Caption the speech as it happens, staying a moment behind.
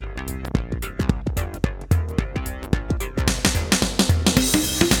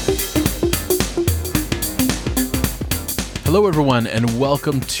Hello, everyone, and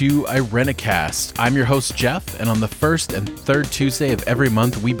welcome to Irenicast. I'm your host, Jeff, and on the first and third Tuesday of every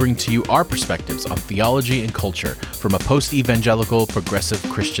month, we bring to you our perspectives on theology and culture from a post-evangelical, progressive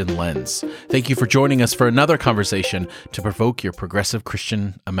Christian lens. Thank you for joining us for another conversation to provoke your progressive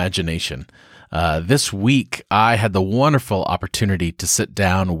Christian imagination. This week, I had the wonderful opportunity to sit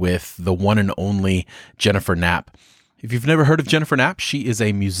down with the one and only Jennifer Knapp. If you've never heard of Jennifer Knapp, she is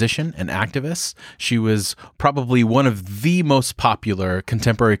a musician and activist. She was probably one of the most popular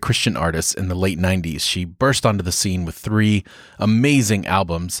contemporary Christian artists in the late 90s. She burst onto the scene with 3 amazing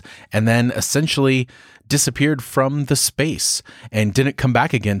albums and then essentially disappeared from the space and didn't come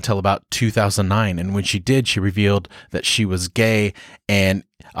back again until about 2009. And when she did, she revealed that she was gay, and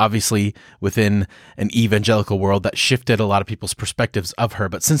obviously within an evangelical world that shifted a lot of people's perspectives of her.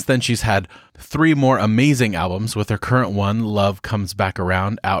 But since then, she's had 3 more amazing albums, with her current one, Love Comes Back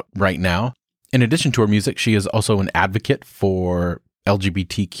Around, out right now. In addition to her music, she is also an advocate for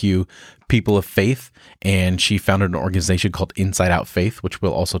LGBTQ people of faith, and she founded an organization called Inside Out Faith, which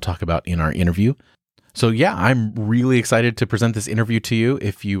we'll also talk about in our interview. So yeah, I'm really excited to present this interview to you.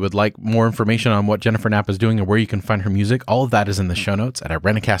 If you would like more information on what Jennifer Knapp is doing and where you can find her music, all of that is in the show notes at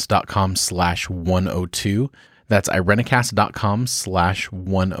irenicast.com/102. That's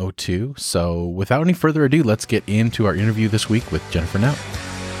irenicast.com/102. So without any further ado, let's get into our interview this week with Jennifer Knapp.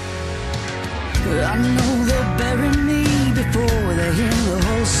 I know they'll bury me before they hear the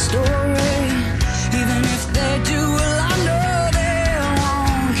whole story. Even if they do, well, I know they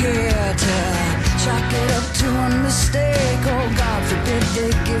won't care to chalk it up to a mistake. Oh, God forbid they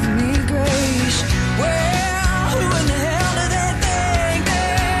give me grace. Well, who in the hell do they think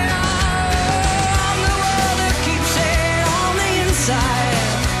they are? I'm the one that keeps it on the inside.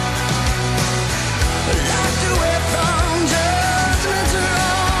 Locked away from judgment's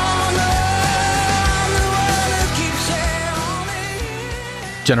wrong. I'm the one that keeps it on the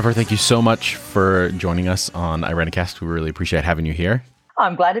inside. Jennifer, thank you so much for joining us on Irenicast. We really appreciate having you here.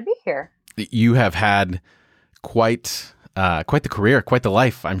 I'm glad to be here. You have had quite the career, quite the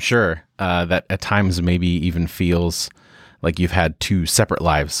life, I'm sure, that at times maybe even feels like you've had 2 separate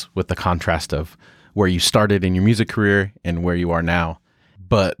lives, with the contrast of where you started in your music career and where you are now.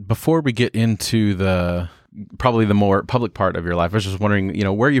 But before we get into probably the more public part of your life, I was just wondering,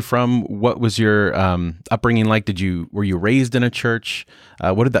 where are you from? What was your upbringing like? Were you raised in a church?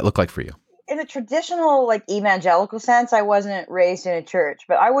 What did that look like for you? In a traditional, evangelical sense, I wasn't raised in a church,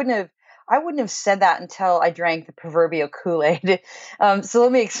 but I wouldn't have said that until I drank the proverbial Kool-Aid. So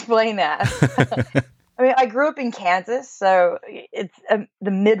let me explain that. I mean, I grew up in Kansas, so it's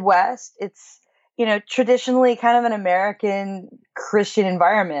the Midwest. It's, traditionally kind of an American Christian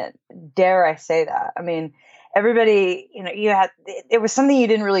environment. Dare I say that? I mean, everybody, it was something you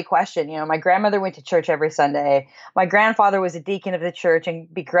didn't really question. My grandmother went to church every Sunday. My grandfather was a deacon of the church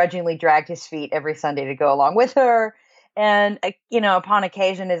and begrudgingly dragged his feet every Sunday to go along with her. And, upon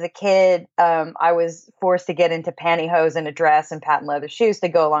occasion as a kid, I was forced to get into pantyhose and a dress and patent leather shoes to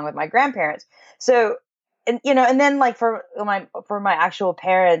go along with my grandparents. So, and then for my actual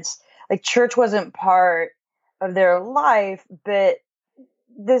parents, church wasn't part of their life, but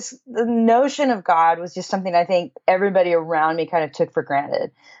the notion of God was just something I think everybody around me kind of took for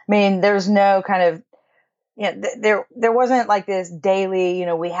granted. I mean, there was no kind of, there wasn't this daily,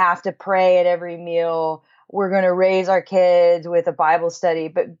 we have to pray at every meal. We're going to raise our kids with a Bible study,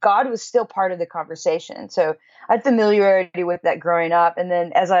 but God was still part of the conversation. So I had familiarity with that growing up. And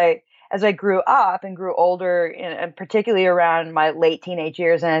then as I grew up and grew older, and particularly around my late teenage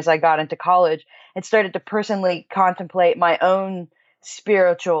years, and as I got into college and started to personally contemplate my own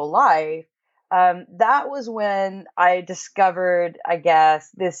spiritual life, that was when I discovered, I guess,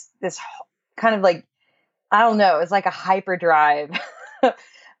 this kind of I don't know, it's like a hyperdrive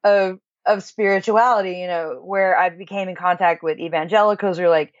of spirituality, where I became in contact with evangelicals who are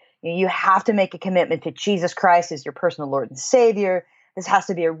like, you have to make a commitment to Jesus Christ as your personal Lord and Savior. This has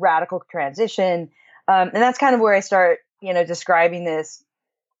to be a radical transition. And that's kind of where I start, describing this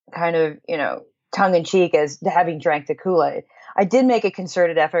kind of, tongue in cheek as having drank the Kool-Aid. I did make a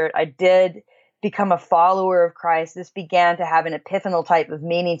concerted effort. I did become a follower of Christ. This began to have an epiphanal type of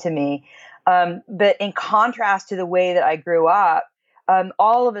meaning to me. But in contrast to the way that I grew up,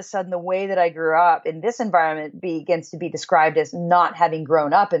 all of a sudden, the way that I grew up in this environment begins to be described as not having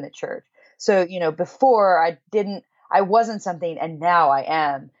grown up in the church. So, before I wasn't something, and now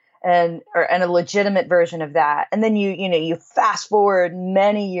I am, and a legitimate version of that. And then you fast forward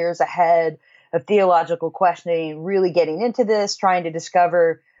many years ahead of theological questioning, really getting into this, trying to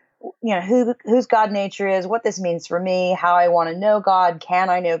discover, whose God nature is, what this means for me, how I want to know God, can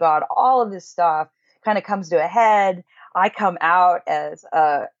I know God, all of this stuff kind of comes to a head. I come out as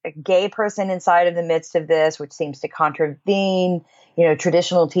a gay person inside of the midst of this, which seems to contravene,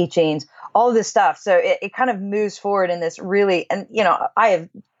 traditional teachings, all of this stuff. So it kind of moves forward in this really, and, I have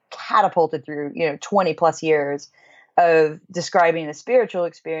catapulted through, 20 plus years of describing a spiritual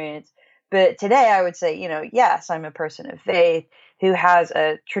experience. But today I would say, yes, I'm a person of faith who has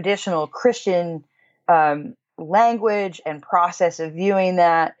a traditional Christian language and process of viewing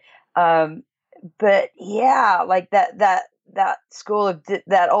that. But yeah, like that school of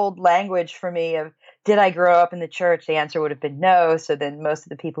that old language for me of, did I grow up in the church? The answer would have been no. So then most of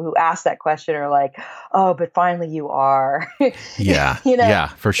the people who ask that question are like, oh, but finally you are. Yeah. Yeah,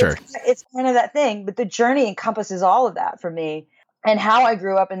 for sure. It's kind of that thing, but the journey encompasses all of that for me, and how I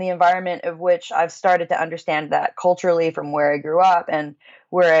grew up in the environment of which I've started to understand that culturally from where I grew up, and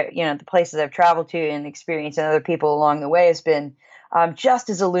where, the places I've traveled to and experiencing other people along the way has been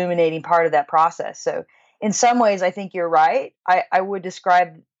just as illuminating part of that process. So in some ways, I think you're right. I would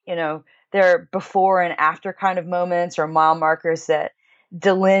describe, there are before and after kind of moments or mile markers that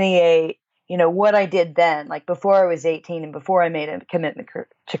delineate, what I did then, like before I was 18 and before I made a commitment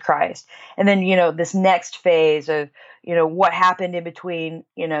to Christ. And then, this next phase of, what happened in between,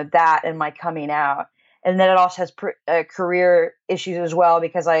 that and my coming out. And then it also has career issues as well,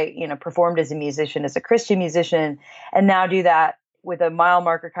 because I, performed as a musician, as a Christian musician, and now do that with a mile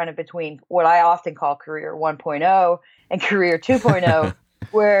marker kind of between what I often call career 1.0 and career 2.0,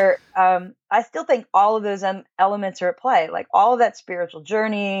 where I still think all of those elements are at play, like all of that spiritual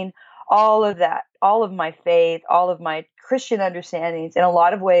journeying, all of that, all of my faith, all of my Christian understandings, in a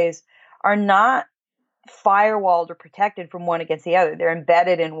lot of ways are not firewalled or protected from one against the other. They're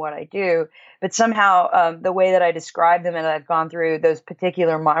embedded in what I do, but somehow the way that I describe them and I've gone through those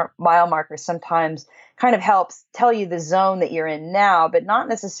particular mile markers sometimes kind of helps tell you the zone that you're in now, but not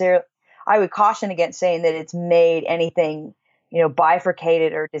necessarily. I would caution against saying that it's made anything,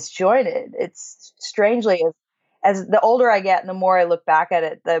 bifurcated or disjointed. It's strangely, as the older I get and the more I look back at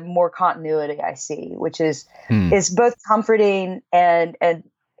it, the more continuity I see, which is both comforting and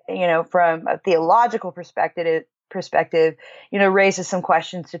from a theological perspective, raises some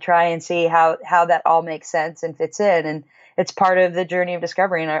questions to try and see how that all makes sense and fits in. And it's part of the journey of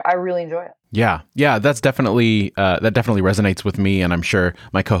discovery, and I really enjoy it. Yeah, that's definitely that definitely resonates with me, and I'm sure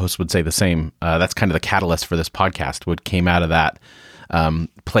my co-host would say the same. That's kind of the catalyst for this podcast. What came out of that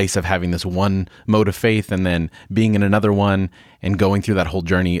place of having this one mode of faith, and then being in another one, and going through that whole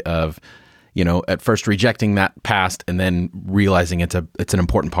journey of, at first rejecting that past, and then realizing it's an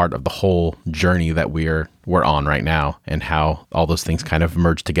important part of the whole journey that we're on right now, and how all those things kind of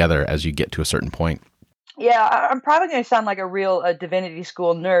merge together as you get to a certain point. Yeah, I'm probably going to sound like a real divinity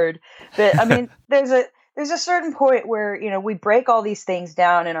school nerd, but I mean, there's a certain point where, we break all these things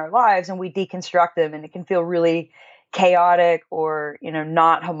down in our lives and we deconstruct them, and it can feel really chaotic or,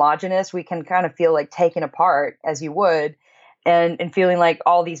 not homogenous. We can kind of feel like taken apart, as you would, and feeling like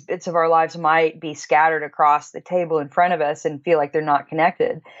all these bits of our lives might be scattered across the table in front of us and feel like they're not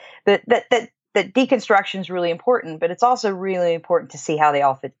connected. But that deconstruction is really important, but it's also really important to see how they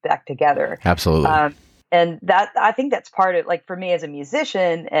all fit back together. Absolutely. And that, I think that's part of, like, for me as a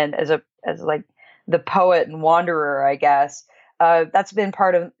musician and as like the poet and wanderer, I guess, that's been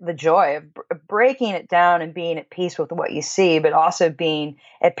part of the joy of breaking it down and being at peace with what you see, but also being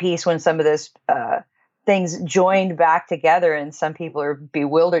at peace when some of those things joined back together, and some people are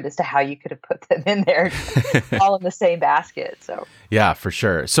bewildered as to how you could have put them in there all in the same basket. So yeah, for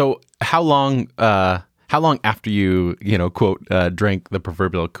sure. So how long after you quote drank the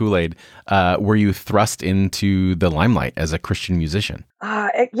proverbial Kool-Aid were you thrust into the limelight as a Christian musician?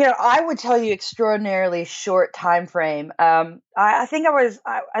 I would tell you extraordinarily short time frame. I think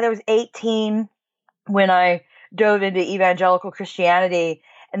I was 18 when I dove into evangelical Christianity.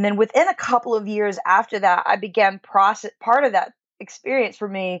 And then within a couple of years after that, I began part of that experience for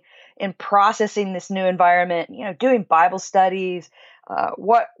me in processing this new environment, doing Bible studies.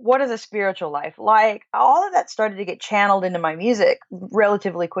 What is a spiritual life like? All of that started to get channeled into my music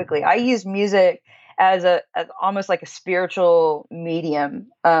relatively quickly. I use music as almost like a spiritual medium,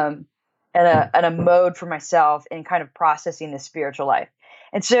 and a mode for myself in kind of processing the spiritual life.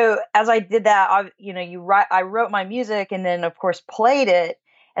 And so as I did that, I wrote my music and then of course played it.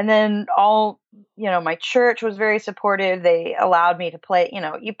 And then my church was very supportive. They allowed me to play,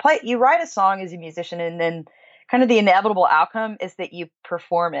 you write a song as a musician, and then kind of the inevitable outcome is that you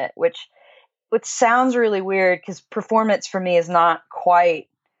perform it, which sounds really weird because performance for me is not quite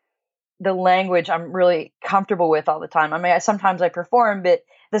the language I'm really comfortable with all the time. I mean, sometimes I perform, but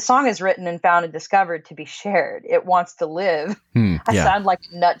the song is written and found and discovered to be shared. It wants to live. I sound like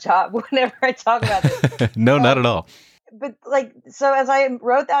a nut job whenever I talk about it. No, not at all. but like, so as I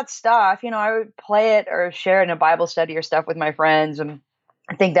wrote that stuff, I would play it or share it in a Bible study or stuff with my friends, and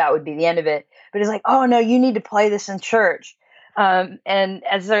I think that would be the end of it. But it's like, oh no, you need to play this in church. And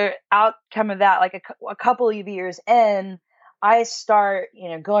as the outcome of that, like a couple of years in, I start,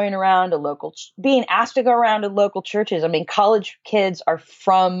 going around to being asked to go around to local churches. I mean, college kids are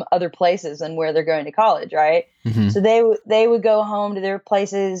from other places than where they're going to college, right? Hmm. So they would go home to their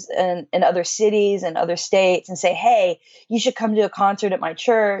places in other cities and other states and say, "Hey, you should come to a concert at my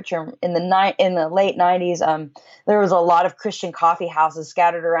church." Or in the late '90s, there was a lot of Christian coffee houses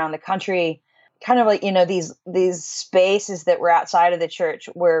scattered around the country, kind of like these spaces that were outside of the church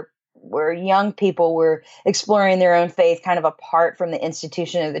where young people were exploring their own faith kind of apart from the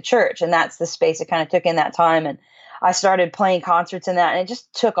institution of the church. And that's the space it kind of took in that time. And I started playing concerts in that, and it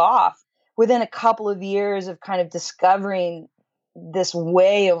just took off. Within a couple of years of kind of discovering this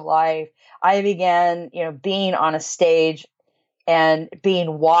way of life, I began, being on a stage and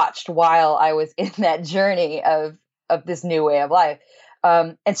being watched while I was in that journey of this new way of life.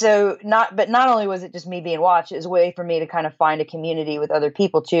 And so not only was it just me being watched, it was a way for me to kind of find a community with other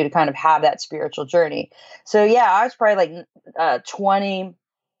people too, to kind of have that spiritual journey. So yeah, I was probably like 20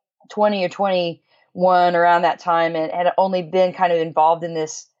 or 21 around that time, and had only been kind of involved in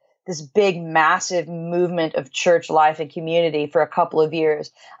this big, massive movement of church life and community for a couple of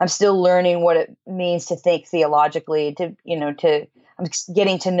years. I'm still learning what it means to think theologically, I'm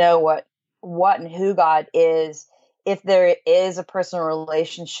getting to know what and who God is, if there is a personal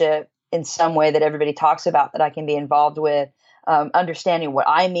relationship in some way that everybody talks about that I can be involved with, understanding what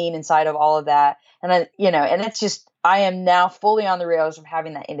I mean inside of all of that. And and it's just, I am now fully on the rails of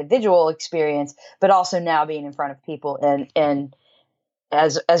having that individual experience, but also now being in front of people and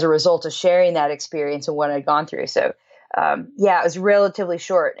as a result of sharing that experience and what I'd gone through. So, it was relatively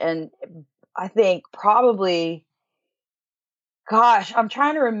short. And I think probably, gosh, I'm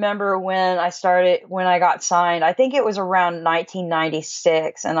trying to remember when I got signed. I think it was around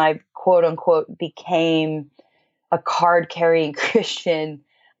 1996, and I quote unquote became a card carrying Christian,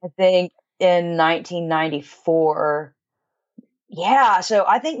 I think in 1994. Yeah. So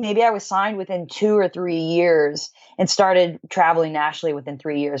I think maybe I was signed within 2 or 3 years and started traveling nationally within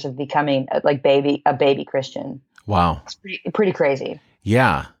 3 years of becoming a baby Christian. Wow. It's pretty crazy.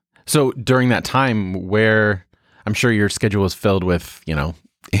 Yeah. So during that time, where I'm sure your schedule was filled with,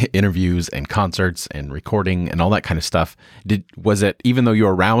 interviews and concerts and recording and all that kind of stuff. Was it, even though you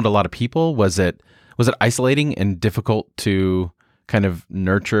were around a lot of people, was it isolating and difficult to kind of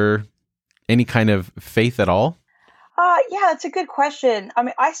nurture any kind of faith at all? Yeah, it's a good question. I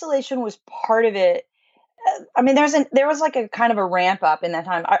mean, isolation was part of it. I mean, there was like a kind of a ramp up in that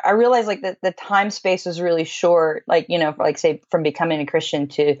time. I realized like the time space was really short, like, for like, say, from becoming a Christian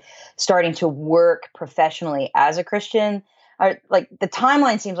to starting to work professionally as a Christian. Like the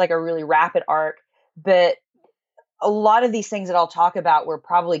timeline seems like a really rapid arc, but a lot of these things that I'll talk about were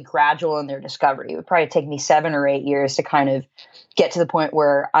probably gradual in their discovery. It would probably take me 7 or 8 years to kind of get to the point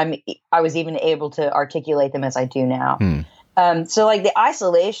where I was even able to articulate them as I do now. So like the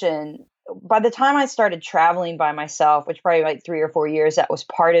isolation, by the time I started traveling by myself, which probably like 3 or 4 years, that was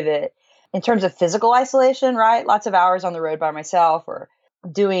part of it. In terms of physical isolation, right? Lots of hours on the road by myself, or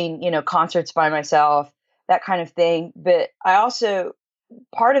doing, concerts by myself, that kind of thing. But I also,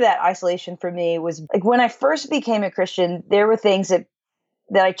 part of that isolation for me was like when I first became a Christian, there were things that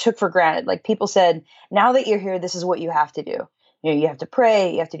I took for granted. Like people said, now that you're here, this is what you have to do. You have to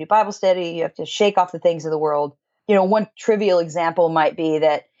pray, you have to do Bible study, you have to shake off the things of the world. One trivial example might be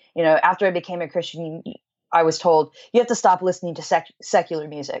that, after I became a Christian, I was told you have to stop listening to secular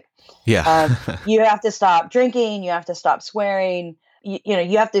music. Yeah. You have to stop drinking. You have to stop swearing.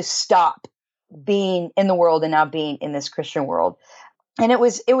 You have to stop being in the world and now being in this Christian world. And it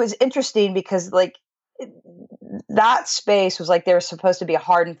was interesting because like that space was like there was supposed to be a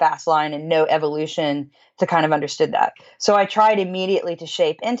hard and fast line and no evolution to kind of understood that. So I tried immediately to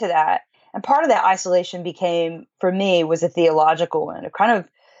shape into that. And part of that isolation became, for me, was a theological one, of kind of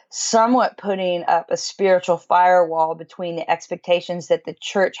somewhat putting up a spiritual firewall between the expectations that the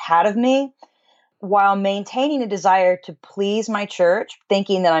church had of me, while maintaining a desire to please my church,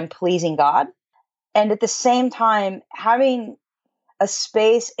 thinking that I'm pleasing God. And at the same time, having a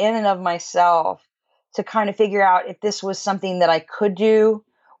space in and of myself to kind of figure out if this was something that I could do,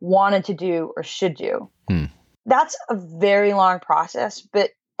 wanted to do, or should do. That's a very long process,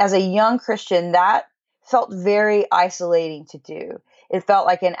 but as a young Christian, that felt very isolating to do. It felt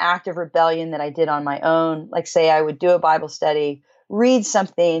like an act of rebellion that I did on my own. Like, say I would do a Bible study, read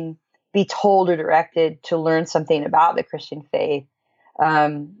something, be told or directed to learn something about the Christian faith,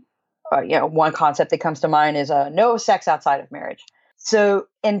 one concept that comes to mind is no sex outside of marriage. So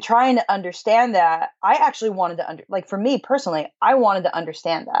in trying to understand that, I actually wanted to like for me personally, I wanted to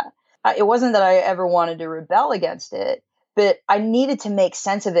understand that. It wasn't that I ever wanted to rebel against it, but I needed to make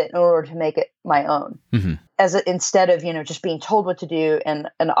sense of it in order to make it my own. Mm-hmm. Instead of, just being told what to do and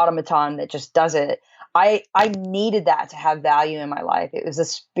an automaton that just does it, I needed that to have value in my life. It was a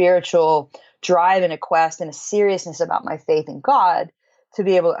spiritual drive and a quest and a seriousness about my faith in God to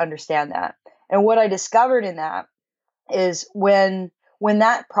be able to understand that. And what I discovered in that is when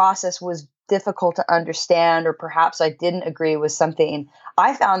that process was difficult to understand, or perhaps I didn't agree with something,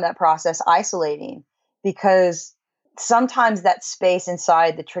 I found that process isolating, because sometimes that space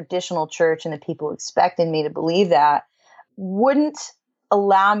inside the traditional church and the people expecting me to believe that wouldn't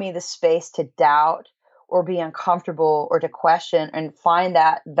allow me the space to doubt or be uncomfortable or to question and find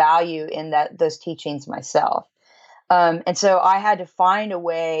that value in those teachings myself. And so I had to find a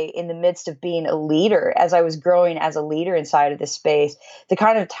way in the midst of being a leader, as I was growing as a leader inside of this space, to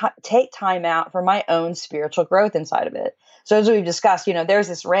kind of take time out for my own spiritual growth inside of it. So as we've discussed, there's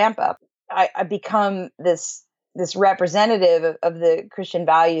this ramp up. I become this representative of the Christian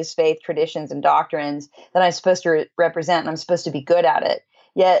values, faith, traditions, and doctrines that I'm supposed to represent, and I'm supposed to be good at it.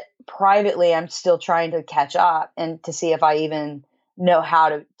 Yet privately, I'm still trying to catch up and to see if I even know how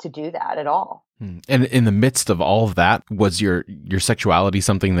to do that at all. And in the midst of all of that, was your sexuality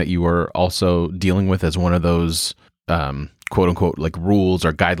something that you were also dealing with as one of those quote unquote like rules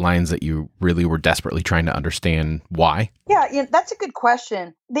or guidelines that you really were desperately trying to understand why? Yeah, that's a good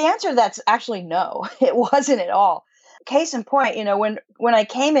question. The answer to that's actually no, it wasn't at all. Case in point, when I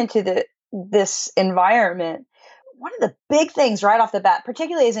came into this environment, one of the big things right off the bat,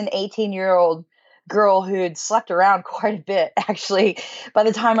 particularly as an 18-year-old girl who'd slept around quite a bit, actually, by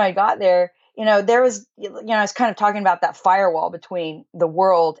the time I got there, there was, I was kind of talking about that firewall between the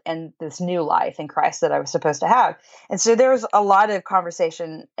world and this new life in Christ that I was supposed to have. And so there was a lot of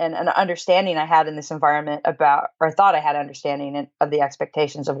conversation and an understanding I had in this environment about, or I thought I had understanding of the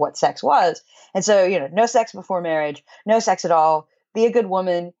expectations of what sex was. And so, no sex before marriage, no sex at all, be a good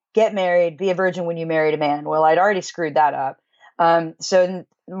woman, get married, be a virgin when you married a man. Well, I'd already screwed that up. So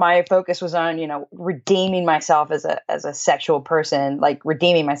my focus was on, redeeming myself as a sexual person, like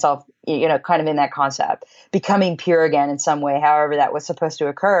redeeming myself, kind of in that concept, becoming pure again in some way, however that was supposed to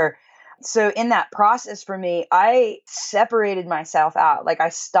occur. So in that process for me, I separated myself out. Like I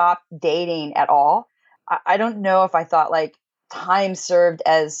stopped dating at all. I don't know if I thought like time served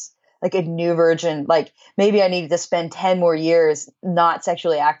as like a new virgin, like maybe I needed to spend 10 more years not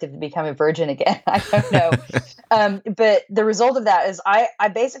sexually active to become a virgin again. I don't know. But the result of that is I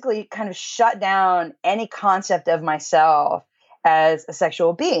basically kind of shut down any concept of myself as a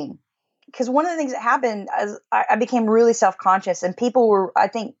sexual being. Because one of the things that happened as I became really self-conscious, and people were, I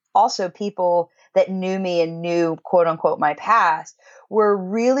think also people that knew me and knew quote unquote my past were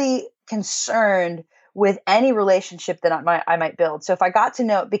really concerned with any relationship that I might build. So if I got to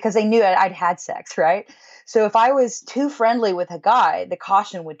know, because they knew I'd had sex, right? So if I was too friendly with a guy, the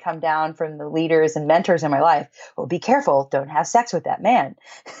caution would come down from the leaders and mentors in my life. Well, be careful, don't have sex with that man.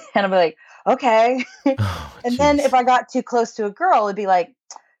 And I'm like, okay. And then if I got too close to a girl, it'd be like,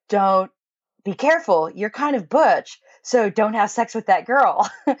 don't, be careful, you're kind of butch, so don't have sex with that girl.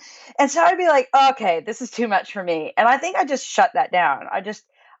 And so I'd be like, okay, this is too much for me. And I think I just shut that down.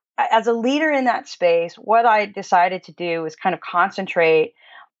 As a leader in that space, what I decided to do was kind of concentrate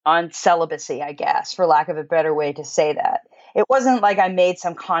on celibacy, I guess, for lack of a better way to say that. It wasn't like I made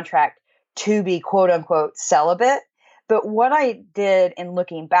some contract to be quote unquote celibate. But what I did in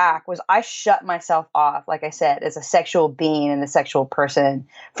looking back was I shut myself off, like I said, as a sexual being and a sexual person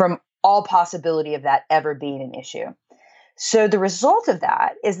from all possibility of that ever being an issue. So the result of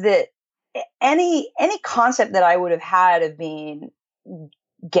that is that any concept that I would have had of being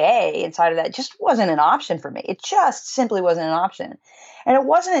gay inside of that just wasn't an option for me. It just simply wasn't an option. And it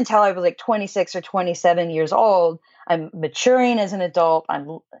wasn't until I was like 26 or 27 years old, I'm maturing as an adult. I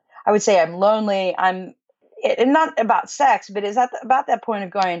would say I'm lonely. And not about sex, but is about that point of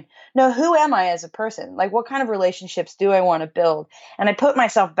going, no, who am I as a person? Like, what kind of relationships do I want to build? And I put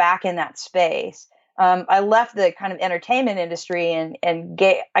myself back in that space. I left the kind of entertainment industry and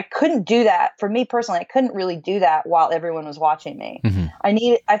I couldn't do that. For me personally, I couldn't really do that while everyone was watching me. Mm-hmm.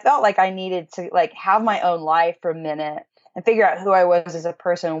 I felt like I needed to like have my own life for a minute and figure out who I was as a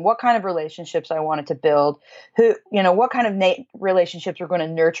person, what kind of relationships I wanted to build, what kind of relationships were going to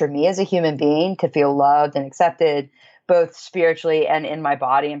nurture me as a human being to feel loved and accepted, both spiritually and in my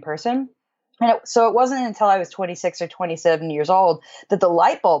body and person. And so it wasn't until I was 26 or 27 years old that the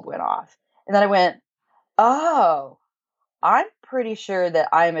light bulb went off. And then I went, oh, I'm pretty sure that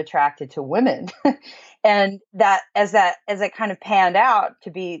I'm attracted to women. And that kind of panned out to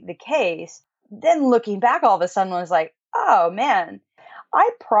be the case, then looking back all of a sudden I was like, oh man, I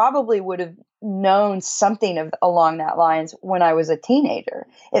probably would have known something along that lines when I was a teenager.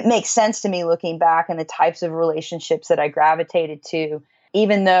 It makes sense to me looking back and the types of relationships that I gravitated to,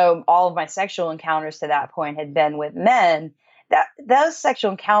 even though all of my sexual encounters to that point had been with men. That those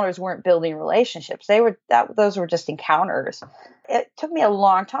sexual encounters weren't building relationships. Those were just encounters. It took me a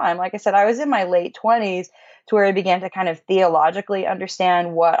long time. Like I said, I was in my late 20s to where I began to kind of theologically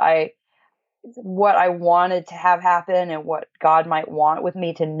understand what I wanted to have happen and what God might want with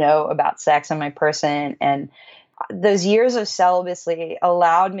me to know about sex and my person. And those years of celibacy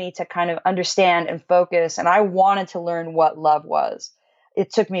allowed me to kind of understand and focus. And I wanted to learn what love was.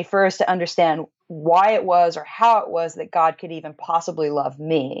 It took me first to understand why it was or how it was that God could even possibly love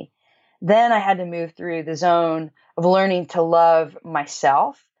me. Then I had to move through the zone of learning to love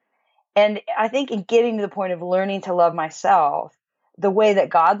myself. And I think in getting to the point of learning to love myself the way that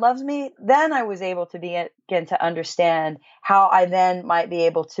God loves me, then I was able to begin to understand how I then might be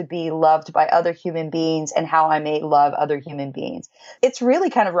able to be loved by other human beings and how I may love other human beings. It's really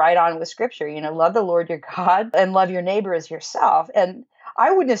kind of right on with scripture, love the Lord your God and love your neighbor as yourself. And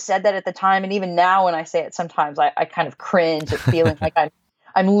I wouldn't have said that at the time. And even now when I say it, sometimes I kind of cringe at feeling like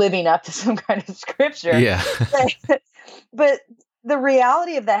I'm living up to some kind of scripture. Yeah. But the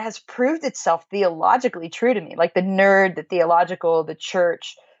reality of that has proved itself theologically true to me. Like the nerd, the theological, the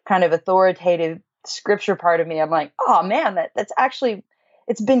church kind of authoritative scripture part of me. I'm like, oh man, that's actually,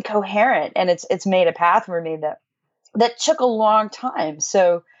 it's been coherent and it's made a path for me that took a long time.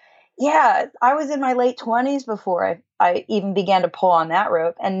 So yeah, I was in my late 20s before I even began to pull on that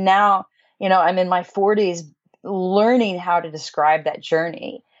rope. And now, I'm in my 40s learning how to describe that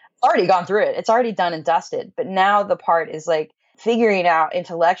journey. Already gone through it. It's already done and dusted. But now the part is like figuring out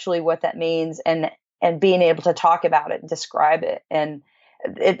intellectually what that means and being able to talk about it and describe it. And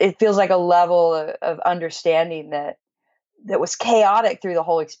it feels like a level of understanding that was chaotic through the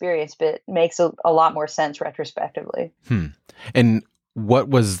whole experience, but makes a lot more sense retrospectively. And what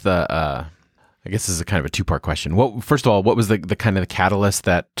was I guess this is a kind of a two-part question. First of all, what was the kind of the catalyst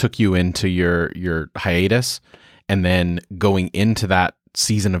that took you into your hiatus? And then going into that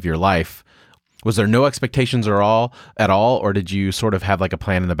season of your life, was there no expectations at all? Or did you sort of have like a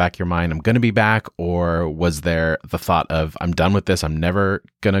plan in the back of your mind, I'm going to be back? Or was there the thought of, I'm done with this, I'm never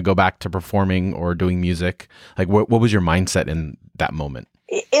going to go back to performing or doing music? Like what was your mindset in that moment?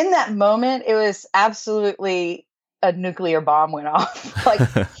 In that moment, it was absolutely a nuclear bomb went off. Like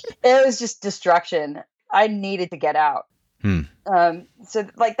it was just destruction. I needed to get out. So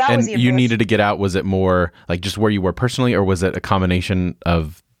like that was the you needed to get out. Was it more like just where you were personally, or was it a combination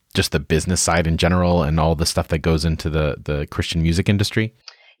of just the business side in general and all the stuff that goes into the Christian music industry?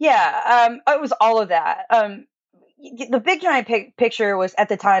 Yeah, it was all of that. The big giant picture was at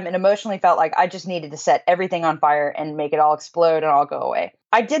the time, and emotionally felt like I just needed to set everything on fire and make it all explode and all go away.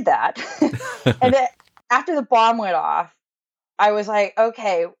 I did that. And then after the bomb went off, I was like,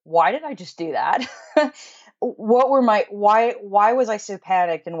 okay, why did I just do that? Why was I so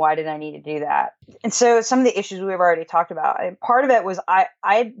panicked, and why did I need to do that? And so some of the issues we've already talked about, and part of it was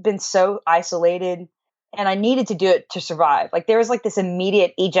I'd been so isolated and I needed to do it to survive. Like there was like this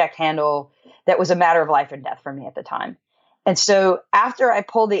immediate eject handle that was a matter of life and death for me at the time. And so after I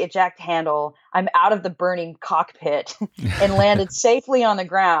pulled the eject handle, I'm out of the burning cockpit and landed safely on the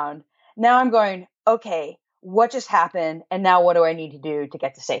ground. Now I'm going, okay, what just happened? And now what do I need to do to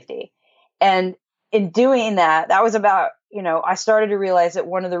get to safety? And in doing that, that was about, I started to realize that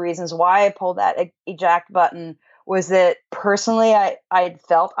one of the reasons why I pulled that eject button was that personally, I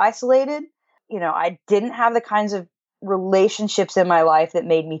felt isolated. I didn't have the kinds of relationships in my life that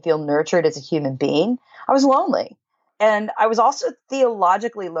made me feel nurtured as a human being. I was lonely. And I was also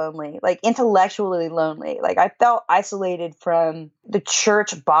theologically lonely, like intellectually lonely. Like I felt isolated from the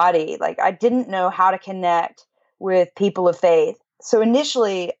church body. Like I didn't know how to connect with people of faith. So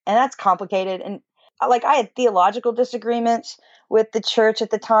initially, and that's complicated. And like I had theological disagreements with the church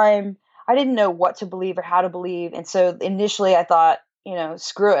at the time. I didn't know what to believe or how to believe. And so initially I thought,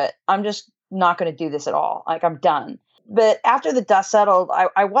 screw it. I'm just not going to do this at all. Like I'm done. But after the dust settled,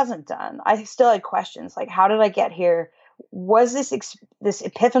 I wasn't done. I still had questions like, how did I get here? Was this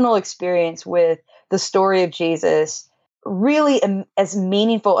epiphanal experience with the story of Jesus really as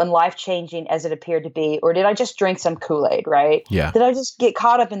meaningful and life-changing as it appeared to be? Or did I just drink some Kool-Aid, right? Yeah. Did I just get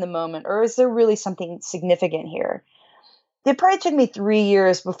caught up in the moment? Or is there really something significant here? It probably took me 3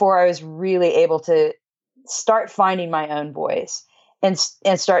 years before I was really able to start finding my own voice. and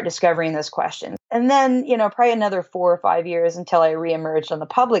start discovering those questions. And then, probably another 4 or 5 years until I reemerged on the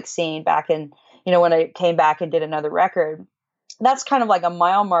public scene back in, when I came back and did another record. That's kind of like a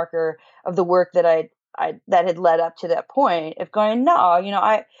mile marker of the work that I that had led up to that point of going,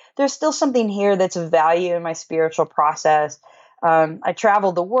 no, there's still something here that's of value in my spiritual process. I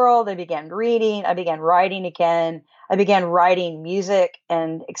traveled the world. I began reading. I began writing again. I began writing music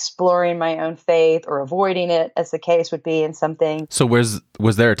and exploring my own faith or avoiding it, as the case would be in something. So was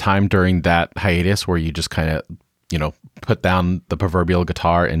there a time during that hiatus where you just kind of, put down the proverbial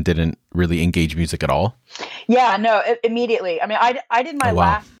guitar and didn't really engage music at all? Yeah, no, immediately. I mean, I did my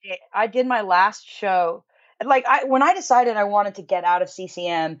last show. Like when I decided I wanted to get out of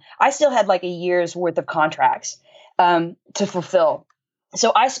CCM, I still had like a year's worth of contracts to fulfill.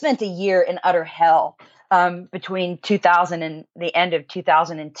 So I spent a year in utter hell between 2000 and the end of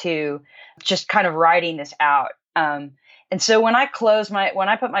 2002, just kind of writing this out. And so when I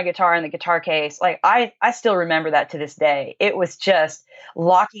put my guitar in the guitar case, like I still remember that to this day. It was just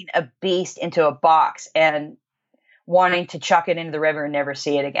locking a beast into a box and wanting to chuck it into the river and never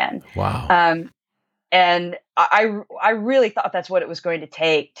see it again. Wow. And I really thought that's what it was going to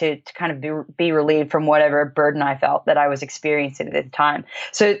take to kind of be relieved from whatever burden I felt that I was experiencing at the time.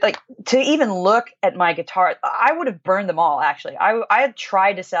 So like to even look at my guitar, I would have burned them all. Actually, I had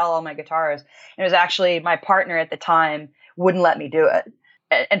tried to sell all my guitars, and it was actually my partner at the time wouldn't let me do it.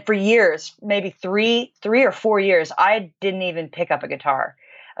 And for years, maybe three or 4 years, I didn't even pick up a guitar.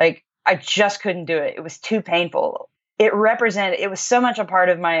 Like I just couldn't do it. It was too painful. It was so much a part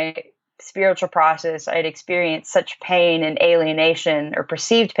of my spiritual process. I had experienced such pain and alienation, or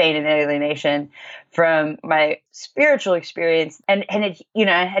perceived pain and alienation, from my spiritual experience, and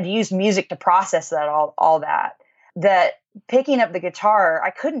I had used music to process that all that picking up the guitar,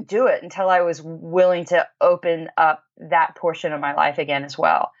 I couldn't do it until I was willing to open up that portion of my life again as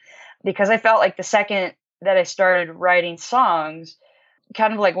well, because I felt like the second that I started writing songs,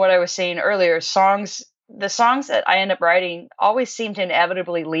 kind of like what I was saying earlier, the songs that I end up writing always seem to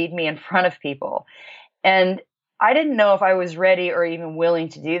inevitably lead me in front of people. And I didn't know if I was ready or even willing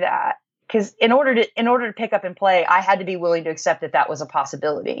to do that. Because in order to pick up and play, I had to be willing to accept that was a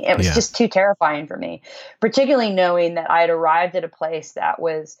possibility. It was just too terrifying for me, particularly knowing that I had arrived at a place that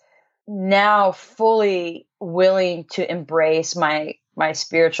was now fully willing to embrace my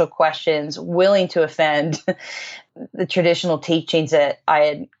spiritual questions, willing to offend the traditional teachings that I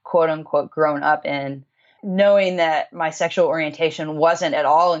had, quote unquote, grown up in, knowing that my sexual orientation wasn't at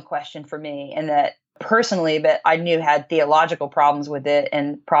all in question for me, and that personally, but I knew had theological problems with it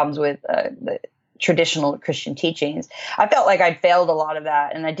and problems with the traditional Christian teachings. I felt like I'd failed a lot of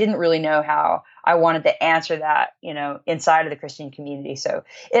that, and I didn't really know how I wanted to answer that, inside of the Christian community. So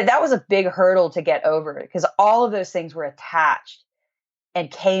that was a big hurdle to get over, because all of those things were attached and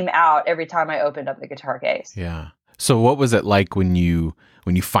came out every time I opened up the guitar case. Yeah. So what was it like when you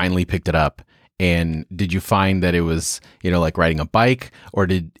finally picked it up? And did you find that it was, like riding a bike, or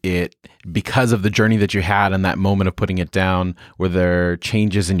did it, because of the journey that you had and that moment of putting it down, were there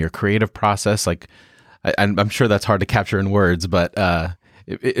changes in your creative process? Like, I'm sure that's hard to capture in words, but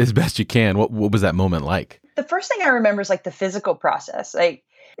as best you can, what was that moment like? The first thing I remember is like the physical process. Like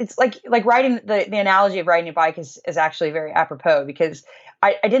it's like riding, the analogy of riding a bike is actually very apropos, because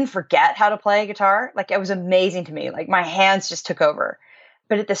I didn't forget how to play a guitar. Like it was amazing to me. Like my hands just took over.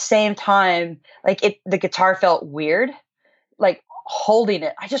 But at the same time, like the guitar felt weird, like holding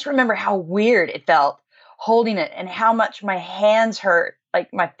it. I just remember how weird it felt holding it, and how much my hands hurt,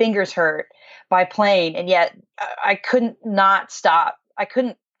 like my fingers hurt by playing. And yet I couldn't not stop. I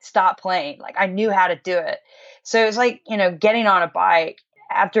couldn't stop playing. Like I knew how to do it. So it was like, getting on a bike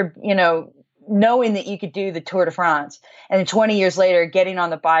after, knowing that you could do the Tour de France, and then 20 years later, getting on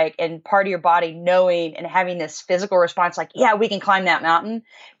the bike and part of your body knowing and having this physical response, like, yeah, we can climb that mountain.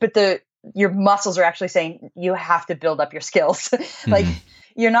 But your muscles are actually saying you have to build up your skills. Like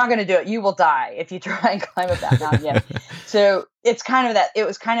you're not going to do it. You will die if you try and climb up that mountain yet. So it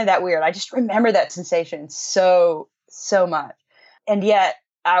was kind of that weird. I just remember that sensation so much. And yet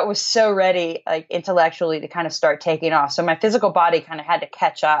I was so ready, like intellectually, to kind of start taking off. So my physical body kind of had to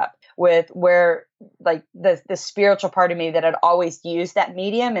catch up with where, like, the spiritual part of me that had always used that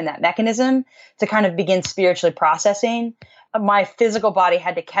medium and that mechanism to kind of begin spiritually processing. My physical body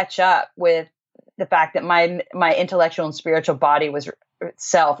had to catch up with the fact that my intellectual and spiritual body was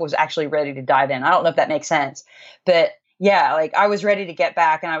actually ready to dive in. I don't know if that makes sense, but yeah, like I was ready to get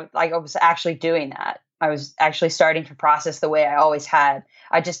back, and I was actually doing that. I was actually starting to process the way I always had.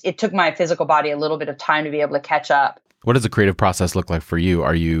 It took my physical body a little bit of time to be able to catch up. What does the creative process look like for you?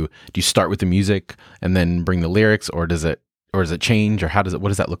 Do you start with the music and then bring the lyrics, or does it or does it change, or what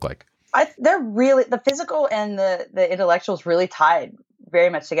does that look like? They're really, the physical and the intellectual is really tied very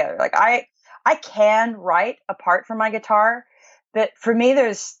much together. Like I can write apart from my guitar, but for me,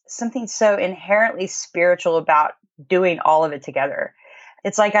 there's something so inherently spiritual about doing all of it together.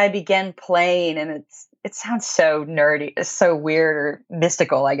 It's like I begin playing, and it sounds so nerdy, it's so weird or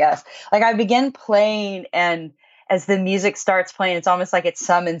mystical, I guess. Like I begin playing, and as the music starts playing, it's almost like it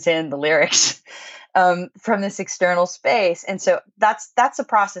summons in the lyrics from this external space. And so that's a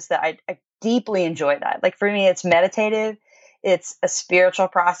process that I deeply enjoy. That, like, for me, it's meditative, it's a spiritual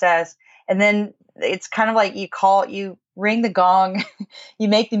process, and then it's kind of like you ring the gong, you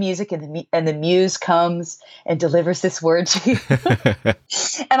make the music, and the muse comes and delivers this word to you.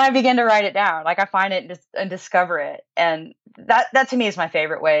 And I begin to write it down. Like I find it and discover it. And that to me is my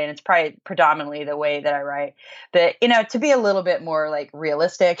favorite way. And it's probably predominantly the way that I write. But, to be a little bit more like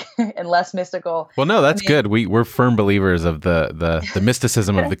realistic and less mystical. Well, no, that's good. We're firm believers of the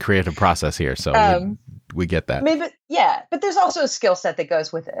mysticism of the creative process here. So we get that. But there's also a skill set that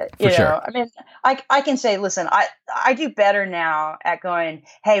goes with it. For sure. I mean, I can say, listen, I do better now at going,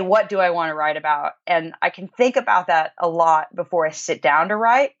 hey, what do I want to write about? And I can think about that a lot before I sit down to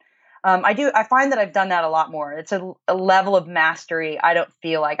write. I find that I've done that a lot more. It's a level of mastery I don't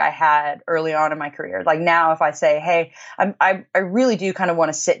feel like I had early on in my career. Like now, if I say, hey, I really do kind of want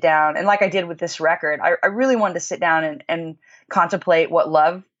to sit down, and like I did with this record, I really wanted to sit down and contemplate what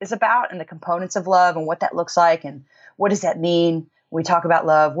love is about and the components of love and what that looks like and what does that mean when we talk about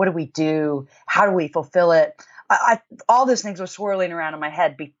love? What do we do? How do we fulfill it? All those things were swirling around in my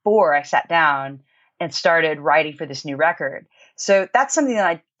head before I sat down and started writing for this new record. So that's something that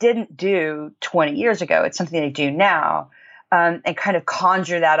I didn't do 20 years ago. It's something I do now, and kind of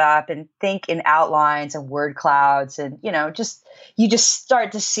conjure that up and think in outlines and word clouds. And, you just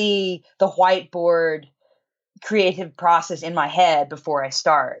start to see the whiteboard creative process in my head before I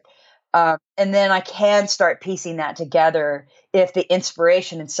start. And then I can start piecing that together if the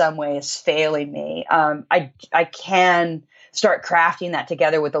inspiration in some way is failing me. I can start crafting that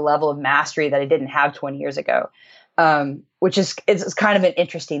together with a level of mastery that I didn't have 20 years ago, which is kind of an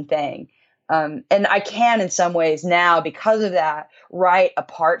interesting thing. And I can, in some ways now, because of that, write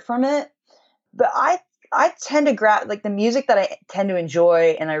apart from it. But I tend to like the music that I tend to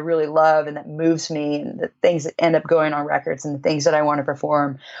enjoy and I really love and that moves me, and the things that end up going on records and the things that I want to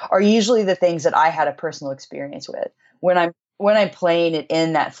perform are usually the things that I had a personal experience with when I'm playing it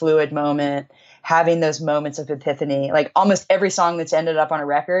in that fluid moment, having those moments of epiphany. Like almost every song that's ended up on a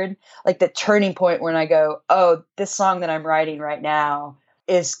record, like the turning point when I go, oh, this song that I'm writing right now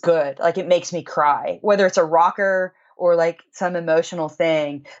is good. Like it makes me cry, whether it's a rocker or like some emotional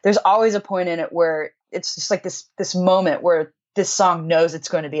thing. There's always a point in it where it's just like this moment where this song knows it's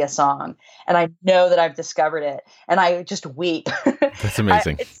going to be a song, and I know that I've discovered it, and I just weep. That's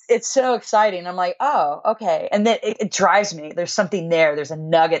amazing. It's so exciting. I'm like, oh, okay. And then it drives me. There's something there. There's a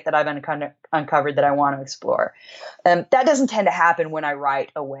nugget that I've uncovered that I want to explore. That doesn't tend to happen when I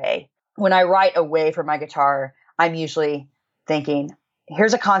write away. When I write away from my guitar, I'm usually thinking,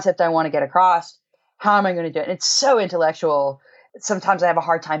 here's a concept I want to get across. How am I going to do it? And it's so intellectual. Sometimes I have a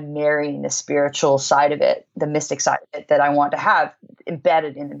hard time marrying the spiritual side of it, the mystic side of it that I want to have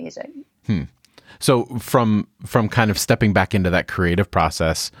embedded in the music. So from kind of stepping back into that creative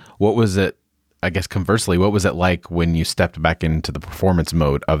process, what was it, I guess conversely, what was it like when you stepped back into the performance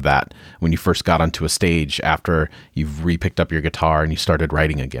mode of that, when you first got onto a stage after you've re-picked up your guitar and you started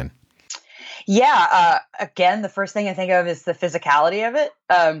writing again? Yeah. Again, the first thing I think of is the physicality of it.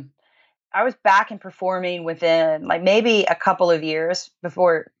 I was back and performing within like maybe a couple of years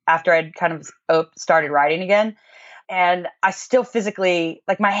after I'd kind of started writing again. And I still physically,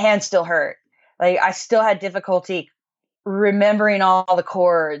 like my hands still hurt. Like I still had difficulty remembering all the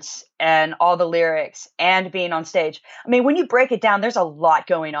chords and all the lyrics and being on stage. I mean, when you break it down, there's a lot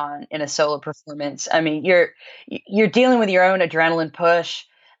going on in a solo performance. I mean, you're dealing with your own adrenaline push.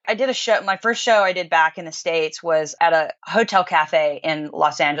 I did a show. My first show I did back in the States was at a hotel cafe in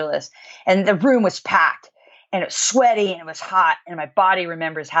Los Angeles, and the room was packed and it was sweaty and it was hot, and my body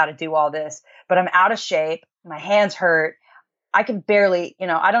remembers how to do all this, but I'm out of shape. My hands hurt. I can barely,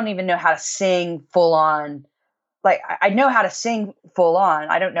 I don't even know how to sing full on. Like I know how to sing full on.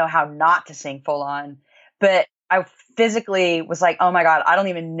 I don't know how not to sing full on, but I physically was like, oh my God, I don't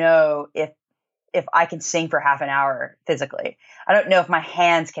even know if I can sing for half an hour physically. I don't know if my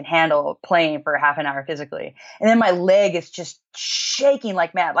hands can handle playing for half an hour physically. And then my leg is just shaking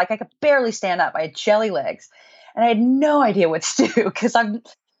like mad. Like I could barely stand up. I had jelly legs and I had no idea what to do, because I'm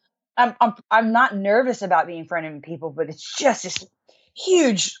not nervous about being in front of people, but it's just this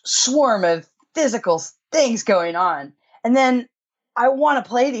huge swarm of physical things going on. And then I want to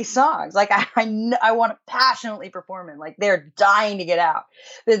play these songs. Like I want to passionately perform it. Like they're dying to get out.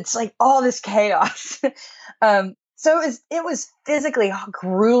 It's like all this chaos. So it was physically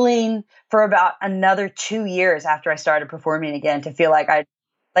grueling for about another 2 years after I started performing again to feel like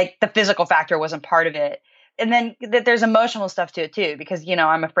like the physical factor wasn't part of it. And then there's emotional stuff to it too, because,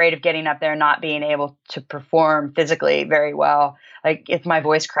 I'm afraid of getting up there and not being able to perform physically very well. Like if my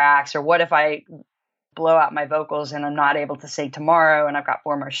voice cracks, or what if I blow out my vocals and I'm not able to sing tomorrow and I've got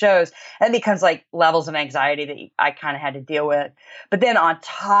 4 more shows. And it becomes like levels of anxiety that I kind of had to deal with. But then on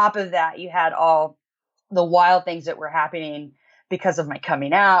top of that, you had all the wild things that were happening because of my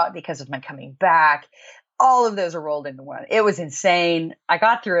coming out, because of my coming back. All of those are rolled into one. It was insane. I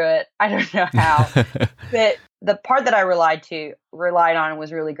got through it. I don't know how. But the part that I relied on and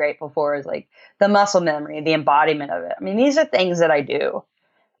was really grateful for is like the muscle memory, the embodiment of it. I mean, these are things that I do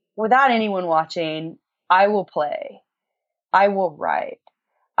without anyone watching. I will play. I will write.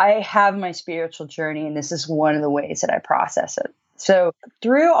 I have my spiritual journey, and this is one of the ways that I process it. So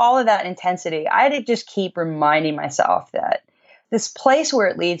through all of that intensity, I had to just keep reminding myself that this place where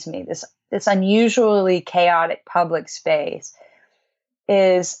it leads me, this unusually chaotic public space,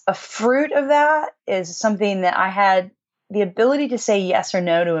 is a fruit of that, is something that I had the ability to say yes or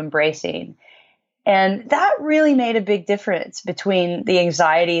no to embracing. And that really made a big difference between the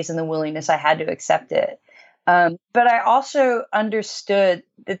anxieties and the willingness I had to accept it. But I also understood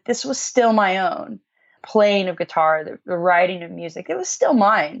that this was still my own. Playing of guitar, the writing of music, it was still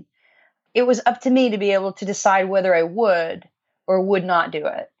mine. It was up to me to be able to decide whether I would or would not do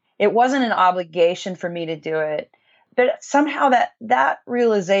it. It wasn't an obligation for me to do it. But somehow that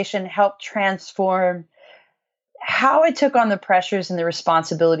realization helped transform how I took on the pressures and the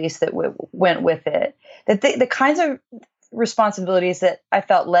responsibilities that went with it. That the kinds of responsibilities that I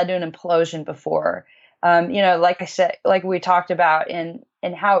felt led to an implosion before. Like I said, like we talked about, and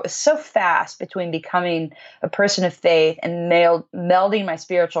how it was so fast between becoming a person of faith and melding my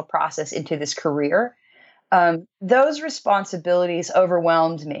spiritual process into this career. Those responsibilities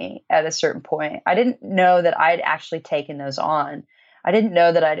overwhelmed me at a certain point. I didn't know that I'd actually taken those on. I didn't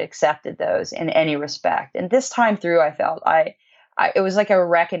know that I'd accepted those in any respect. And this time through, I felt it was like a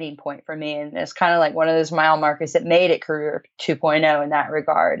reckoning point for me. And it's kind of like one of those mile markers that made it career 2.0 in that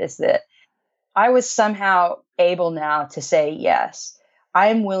regard, is that I was somehow able now to say, yes,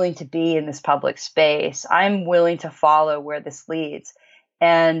 I'm willing to be in this public space. I'm willing to follow where this leads.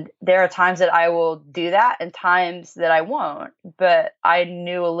 And there are times that I will do that and times that I won't. But I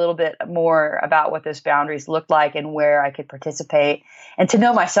knew a little bit more about what those boundaries looked like and where I could participate, and to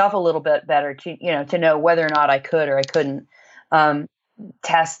know myself a little bit better, to know whether or not I could or I couldn't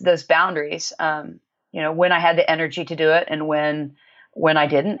test those boundaries, when I had the energy to do it and when I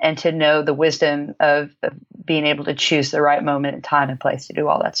didn't, and to know the wisdom of being able to choose the right moment and time and place to do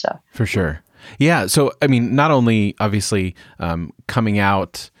all that stuff. For sure. Yeah. So, I mean, not only obviously coming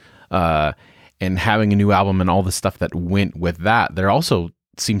out and having a new album and all the stuff that went with that, there also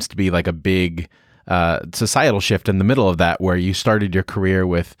seems to be like a big societal shift in the middle of that, where you started your career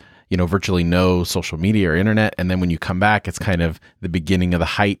with, virtually no social media or internet. And then when you come back, it's kind of the beginning of the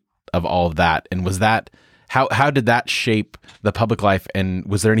height of all of that. And was that, how did that shape the public life? And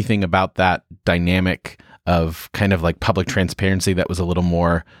was there anything about that dynamic of kind of like public transparency that was a little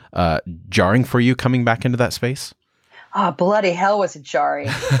more jarring for you coming back into that space? Oh, bloody hell was it jarring.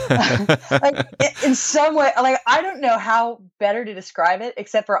 Like in some way, like, I don't know how better to describe it,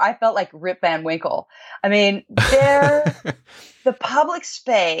 except for I felt like Rip Van Winkle. I mean, the public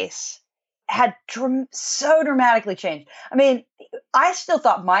space had so dramatically changed. I mean, I still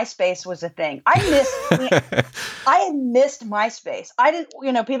thought MySpace was a thing. I had missed MySpace. I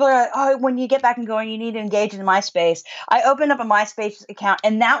didn't, people are like, oh, when you get back and going, you need to engage in MySpace. I opened up a MySpace account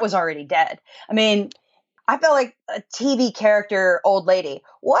and that was already dead. I mean, I felt like a TV character old lady.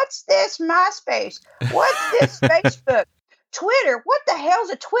 What's this MySpace? What's this Facebook? Twitter? What the hell's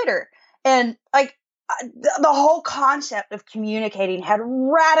a Twitter? And like the whole concept of communicating had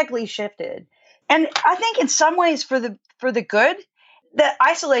radically shifted. And I think in some ways for the good, the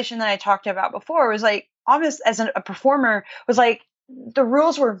isolation that I talked about before was like, almost as a performer, was like the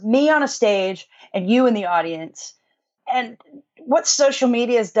rules were me on a stage and you in the audience. And what social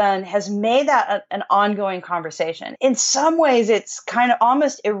media has done has made that an ongoing conversation. In some ways, it's kind of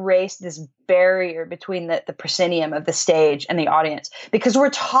almost erased this barrier between the proscenium of the stage and the audience, because we're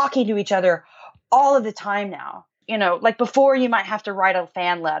talking to each other all of the time now. Like before, you might have to write a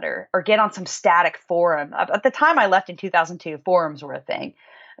fan letter or get on some static forum. At the time I left in 2002, forums were a thing.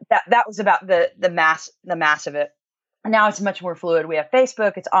 That was about the mass of it. And now it's much more fluid. We have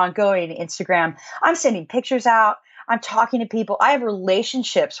Facebook, it's ongoing, Instagram. I'm sending pictures out. I'm talking to people. I have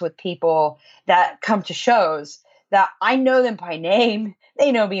relationships with people that come to shows that I know them by name.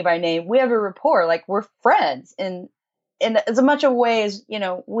 They know me by name. We have a rapport, like we're friends. And in as much of ways,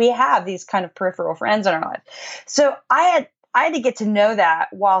 we have these kind of peripheral friends in our life. So I had to get to know that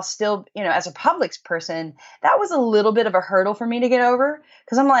while still, as a public person, that was a little bit of a hurdle for me to get over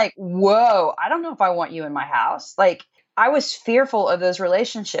because I'm like, whoa, I don't know if I want you in my house. Like I was fearful of those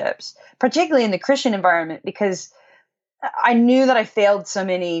relationships, particularly in the Christian environment, because I knew that I failed so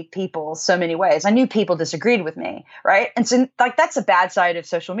many people so many ways. I knew people disagreed with me, right? And so like that's a bad side of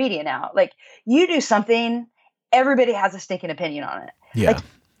social media now. Like you do something, everybody has a stinking opinion on it. Yeah. Like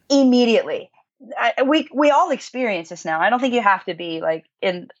immediately. We all experience this now. I don't think you have to be like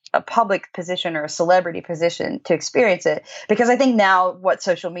in a public position or a celebrity position to experience it, because I think now what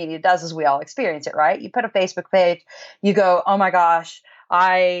social media does is we all experience it, right? You put a Facebook page, you go, oh my gosh,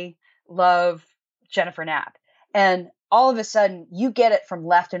 I love Jennifer Knapp. And all of a sudden you get it from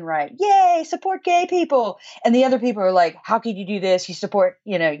left and right. Yay, support gay people. And the other people are like, how could you do this?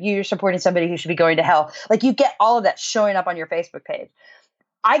 You're supporting somebody who should be going to hell. Like you get all of that showing up on your Facebook page.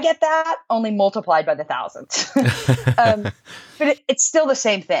 I get that only multiplied by the thousands. But it's still the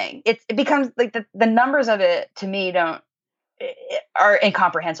same thing. It becomes like the numbers of it to me are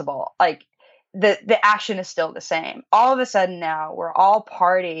incomprehensible. Like the action is still the same. All of a sudden now we're all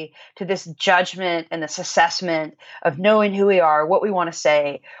party to this judgment and this assessment of knowing who we are, what we want to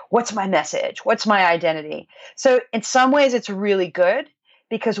say, what's my message, what's my identity. So in some ways it's really good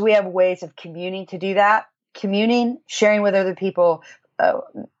because we have ways of communing to do that, sharing with other people,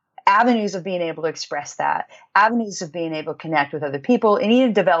 avenues of being able to express that, avenues of being able to connect with other people and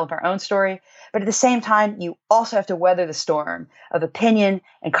even develop our own story. But at the same time, you also have to weather the storm of opinion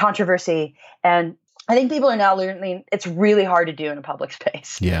and controversy. And I think people are now learning it's really hard to do in a public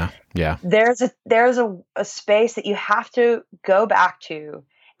space. Yeah. Yeah. There's a space that you have to go back to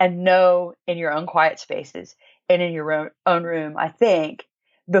and know in your own quiet spaces and in your own room, I think,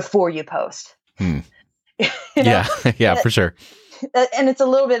 before you post. Yeah. Yeah, for sure. And it's a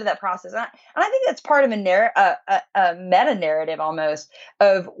little bit of that process. And I think that's part of a meta narrative almost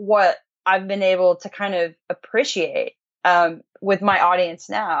of what I've been able to kind of appreciate with my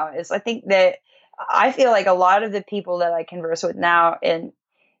audience now is I think that I feel like a lot of the people that I converse with now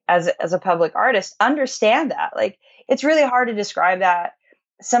as a public artist understand that. Like it's really hard to describe that.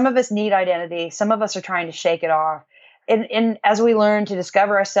 Some of us need identity. Some of us are trying to shake it off. And as we learn to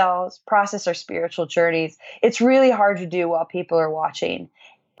discover ourselves, process our spiritual journeys, it's really hard to do while people are watching.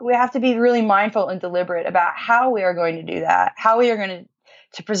 We have to be really mindful and deliberate about how we are going to do that, how we are going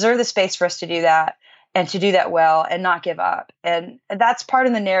to preserve the space for us to do that and to do that well and not give up. And that's part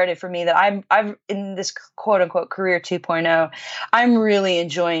of the narrative for me that I've in this quote unquote career 2.0, I'm really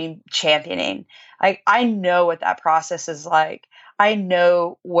enjoying championing. I know what that process is like. I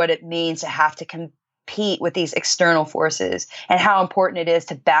know what it means to have to compete with these external forces and how important it is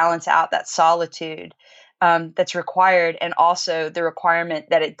to balance out that solitude that's required and also the requirement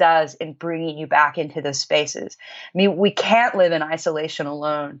that it does in bringing you back into those spaces. I mean, we can't live in isolation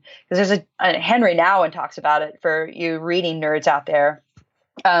alone because there's Henry Nouwen talks about it for you reading nerds out there.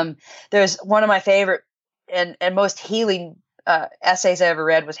 There's one of my favorite and most healing essays I ever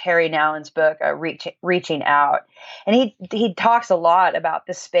read was Harry Nouwen's book, Reaching Out. And he talks a lot about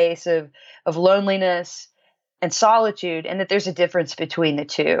the space of loneliness and solitude and that there's a difference between the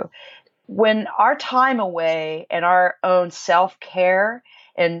two. When our time away and our own self-care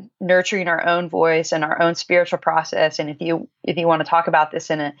and nurturing our own voice and our own spiritual process, and if you want to talk about this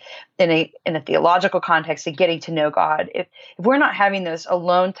in a theological context and getting to know God, if we're not having those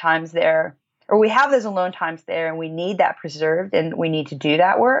alone times there, or we have those alone times there and we need that preserved and we need to do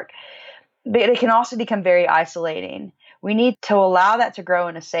that work, but it can also become very isolating. We need to allow that to grow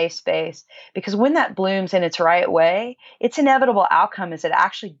in a safe space because when that blooms in its right way, its inevitable outcome is it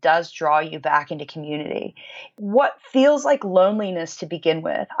actually does draw you back into community. What feels like loneliness to begin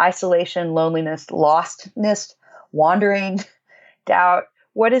with, isolation, loneliness, lostness, wandering, doubt,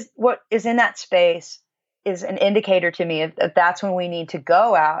 what is in that space is an indicator to me that that's when we need to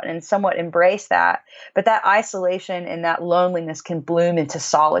go out and somewhat embrace that. But that isolation and that loneliness can bloom into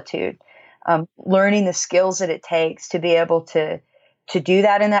solitude. Learning the skills that it takes to be able to do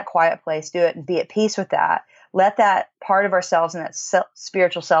that in that quiet place, do it and be at peace with that. Let that part of ourselves and that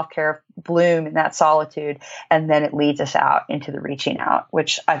spiritual self-care bloom in that solitude. And then it leads us out into the reaching out,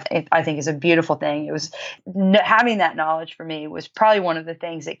 which I think is a beautiful thing. It was having that knowledge for me was probably one of the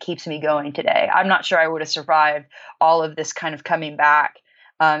things that keeps me going today. I'm not sure I would have survived all of this kind of coming back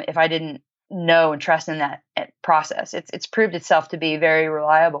if I didn't know and trust in that process. It's proved itself to be very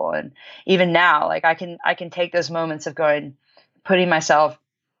reliable. And even now, like I can take those moments of putting myself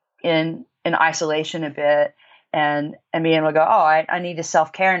in isolation a bit and being able to go, oh, I need to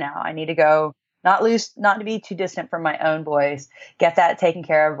self-care now. I need to go not to be too distant from my own boys, get that taken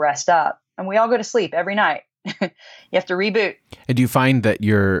care of, rest up. And we all go to sleep every night. You have to reboot. And do you find that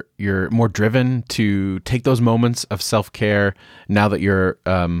you're more driven to take those moments of self-care now that you're,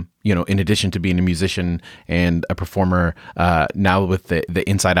 in addition to being a musician and a performer, now with the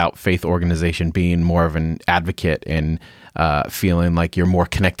Inside Out Faith organization, being more of an advocate and feeling like you're more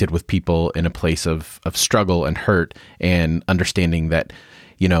connected with people in a place of struggle and hurt, and understanding that,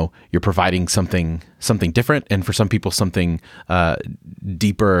 you're providing something different, and for some people something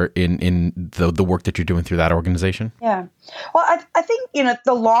deeper in the work that you're doing through that organization? Yeah. Well, I think,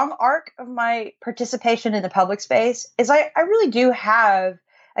 the long arc of my participation in the public space is I really do have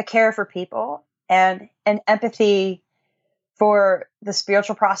a care for people and an empathy for the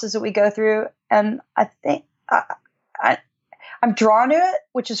spiritual process that we go through. And I think I'm drawn to it,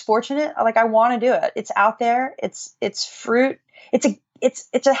 which is fortunate. Like, I want to do it. It's out there. It's fruit.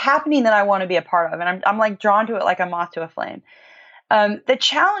 It's a happening that I want to be a part of. And I'm like drawn to it like a moth to a flame. The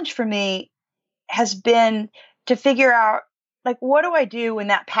challenge for me has been to figure out, like, what do I do when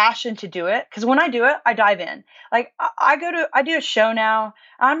that passion to do it? Because when I do it, I dive in. Like, I do a show now.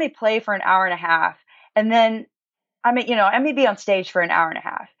 I may play for an hour and a half, and then I may be on stage for an hour and a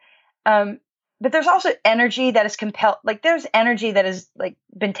half. But there's also energy that is compelled. Like, there's energy that has like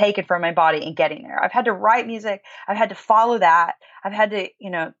been taken from my body in getting there. I've had to write music. I've had to follow that. I've had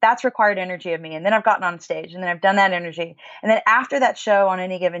to, that's required energy of me. And then I've gotten on stage, and then I've done that energy. And then after that show on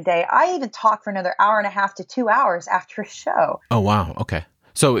any given day, I even talk for another hour and a half to 2 hours after a show. Oh, wow. Okay.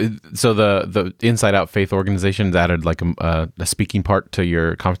 So the Inside Out Faith organization added like a speaking part to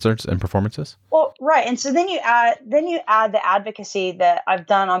your concerts and performances? Well, right. And so then you add the advocacy that I've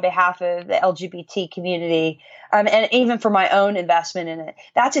done on behalf of the LGBT community, and even for my own investment in it.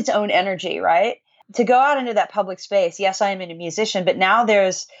 That's its own energy, right? To go out into that public space, yes, I am a musician, but now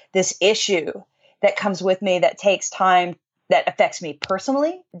there's this issue that comes with me that takes time, that affects me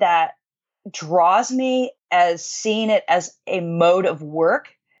personally, that draws me as seeing it as a mode of work.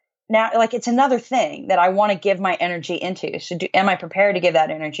 Now, like, it's another thing that I want to give my energy into. So am I prepared to give that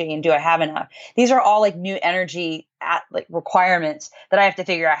energy, and do I have enough? These are all like new energy requirements that I have to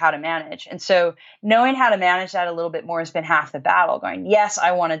figure out how to manage. And so knowing how to manage that a little bit more has been half the battle. Going, yes,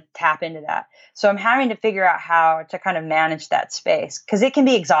 I want to tap into that. So I'm having to figure out how to kind of manage that space, because it can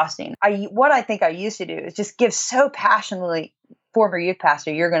be exhausting. What I think I used to do is just give so passionately. Former youth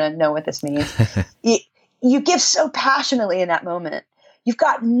pastor, you're going to know what this means. You give so passionately in that moment. You've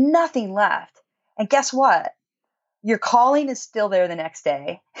got nothing left. And guess what? Your calling is still there the next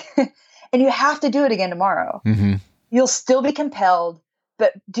day. And you have to do it again tomorrow. Mm-hmm. You'll still be compelled,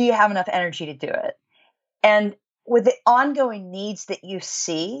 but do you have enough energy to do it? And with the ongoing needs that you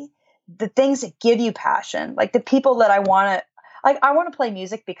see, the things that give you passion, like the people that I want to play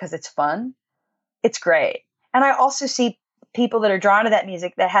music because it's fun. It's great. And I also see people that are drawn to that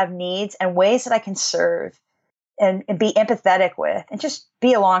music that have needs and ways that I can serve and be empathetic with and just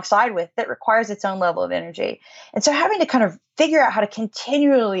be alongside with, that requires its own level of energy. And so having to kind of figure out how to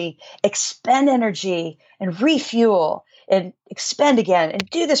continually expend energy and refuel and expend again and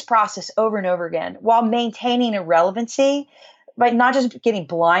do this process over and over again while maintaining a relevancy, like not just getting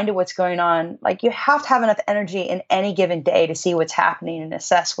blind to what's going on. Like, you have to have enough energy in any given day to see what's happening and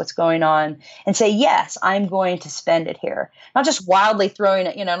assess what's going on and say, yes, I'm going to spend it here. Not just wildly throwing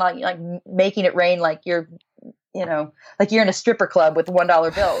it, not like making it rain like you're in a stripper club with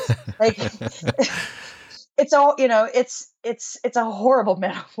 $1 bills. Like, it's all, it's a horrible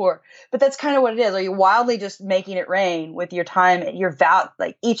metaphor, but that's kind of what it is. Are you wildly just making it rain with your time,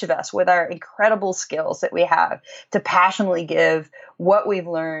 like each of us with our incredible skills that we have to passionately give what we've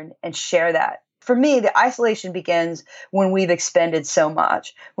learned and share that. For me, the isolation begins when we've expended so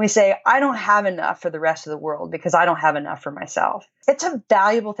much. We say, I don't have enough for the rest of the world because I don't have enough for myself. It's a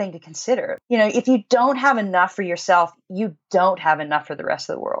valuable thing to consider. If you don't have enough for yourself, you don't have enough for the rest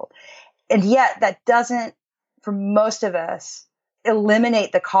of the world. And yet that doesn't, for most of us,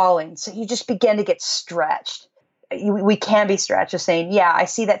 eliminate the calling. So you just begin to get stretched. We can be stretched, just saying, yeah, I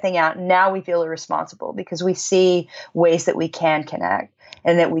see that thing out. Now we feel irresponsible because we see ways that we can connect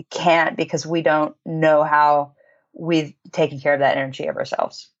and that we can't because we don't know how we've taken care of that energy of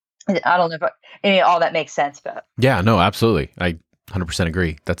ourselves. I don't know if any all that makes sense, but yeah, no, absolutely. I 100%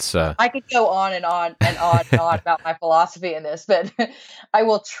 agree. That's I could go on and on and on and on about my philosophy in this, but I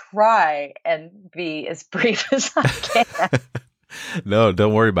will try and be as brief as I can. No,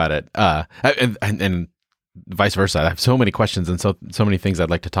 don't worry about it. And vice versa. I have so many questions and so many things I'd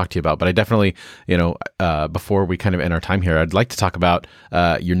like to talk to you about. But I definitely, before we kind of end our time here, I'd like to talk about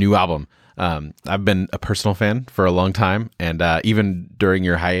your new album. I've been a personal fan for a long time, and even during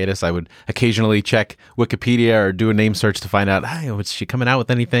your hiatus, I would occasionally check Wikipedia or do a name search to find out, hey, was she coming out with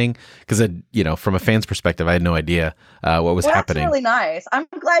anything? Because, from a fan's perspective, I had no idea what was happening. That's really nice. I'm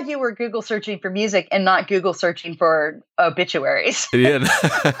glad you were Google searching for music and not Google searching for obituaries. Yeah,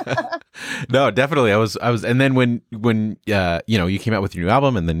 no, definitely. I was, and then when you came out with your new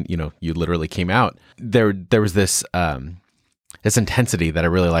album, and then you literally came out. There was this intensity that I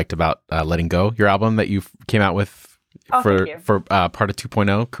really liked about Letting Go, your album that you came out with for part of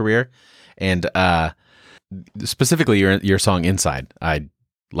 2.0 career, and specifically your song Inside. I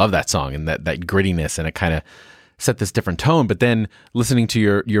love that song and that grittiness, and it kind of set this different tone. But then listening to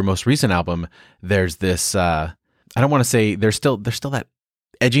your most recent album, there's this I don't want to say there's still that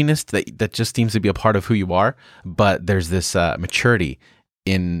edginess that just seems to be a part of who you are, but there's this maturity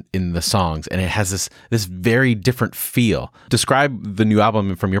in the songs, and it has this very different feel. Describe the new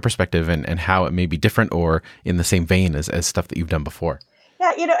album from your perspective and how it may be different or in the same vein as stuff that you've done before.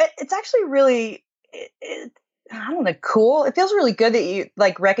 Yeah, it's actually really, I don't know, cool. It feels really good that you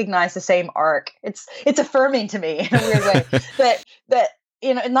recognize the same arc. It's affirming to me in a weird way. that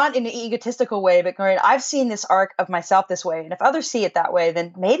not in an egotistical way, but going, I've seen this arc of myself this way, and if others see it that way,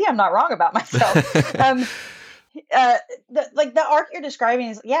 then maybe I'm not wrong about myself. The arc you're describing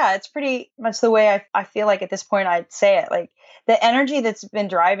is, it's pretty much the way I feel like at this point I'd say it. Like the energy that's been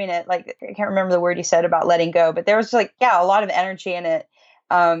driving it, I can't remember the word you said about letting go, but there was a lot of energy in it.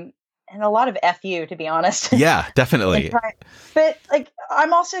 And a lot of FU, to be honest. Yeah, definitely. But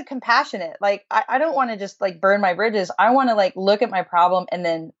I'm also compassionate. I don't want to just burn my bridges. I want to look at my problem and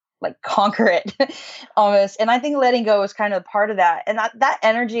then conquer it almost. And I think letting go is kind of part of that. And that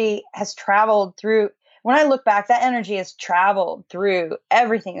energy has traveled through. When I look back, that energy has traveled through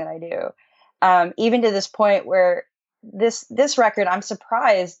everything that I do, even to this point where this record, I'm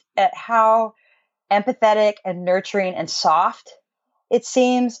surprised at how empathetic and nurturing and soft it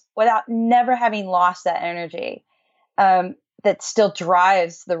seems without never having lost that energy that still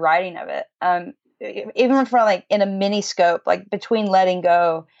drives the writing of it. Even from in a mini scope, between Letting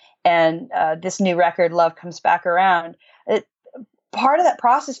Go and this new record, Love Comes Back Around, part of that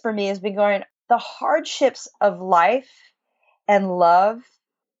process for me has been going, the hardships of life and love,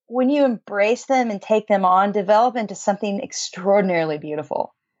 when you embrace them and take them on, develop into something extraordinarily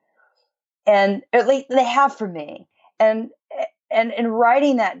beautiful. And at least they have for me. And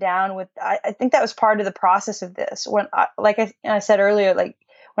writing that down I think that was part of the process of this. When I said earlier,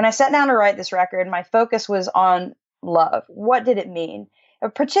 when I sat down to write this record, my focus was on love. What did it mean?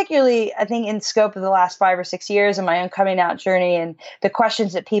 Particularly, I think, in scope of the last 5 or 6 years of my own coming out journey and the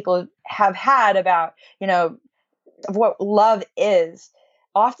questions that people have had about, what love is,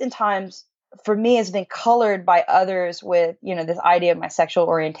 oftentimes for me has been colored by others with, this idea of my sexual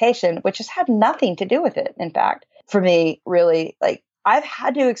orientation, which has had nothing to do with it. In fact, for me, really, I've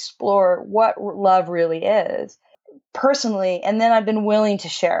had to explore what love really is personally, and then I've been willing to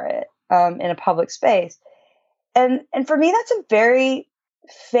share it in a public space. And for me, that's a very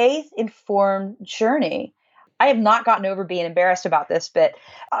faith-informed journey. I have not gotten over being embarrassed about this, but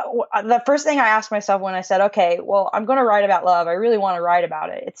the first thing I asked myself when I said, okay, well, I'm going to write about love. I really want to write about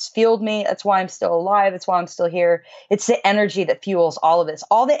it. It's fueled me. That's why I'm still alive. That's why I'm still here. It's the energy that fuels all of this.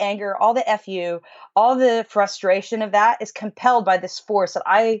 All the anger, all the FU, all the frustration of that is compelled by this force that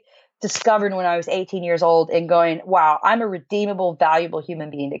I discovered when I was 18 years old and going, wow, I'm a redeemable, valuable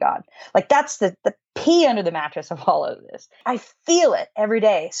human being to God. That's the pee under the mattress of all of this. I feel it every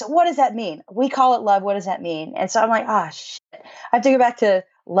day. So what does that mean? We call it love. What does that mean? And so I'm like, shit. I have to go back to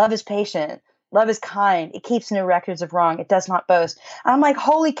love is patient. Love is kind. It keeps no records of wrong. It does not boast. And I'm like,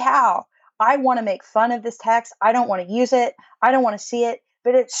 holy cow. I want to make fun of this text. I don't want to use it. I don't want to see it,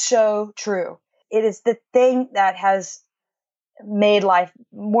 but it's so true. It is the thing that has made life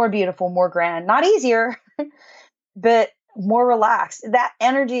more beautiful, more grand, not easier, but more relaxed. That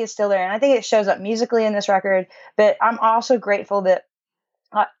energy is still there. And I think it shows up musically in this record, but I'm also grateful that,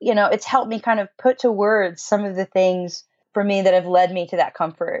 it's helped me kind of put to words some of the things for me that have led me to that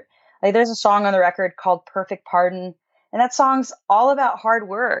comfort. There's a song on the record called Perfect Pardon, and that song's all about hard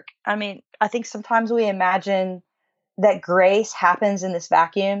work. I mean, I think sometimes we imagine that grace happens in this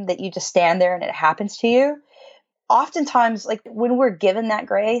vacuum, that you just stand there and it happens to you. Oftentimes, when we're given that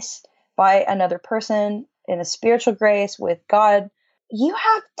grace by another person in a spiritual grace with God, you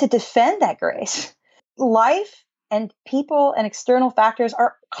have to defend that grace. Life and people and external factors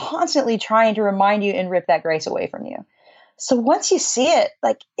are constantly trying to remind you and rip that grace away from you. So once you see it,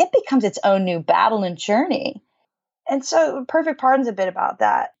 like it becomes its own new battle and journey. And so Perfect Pardon's a bit about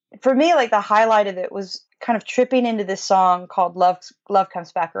that. For me, like the highlight of it was kind of tripping into this song called Love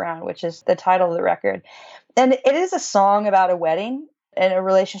Comes Back Around, which is the title of the record. And it is a song about a wedding and a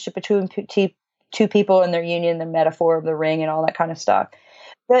relationship between two people and their union, the metaphor of the ring and all that kind of stuff.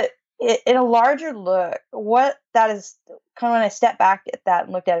 But in a larger look, what that is, kind of when I stepped back at that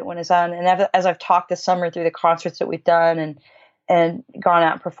and looked at it when it's on, and as I've talked this summer through the concerts that we've done and gone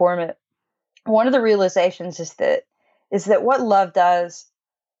out and performed it, one of the realizations is that what love does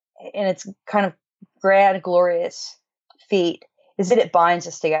in its kind of grand, glorious feat is that it binds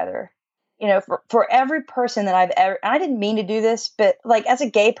us together. You know, for every person that I've ever, and I didn't mean to do this, but like as a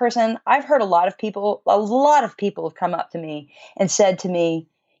gay person, I've heard a lot of people have come up to me and said to me,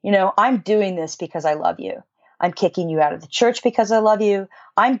 you know, I'm doing this because I love you. I'm kicking you out of the church because I love you.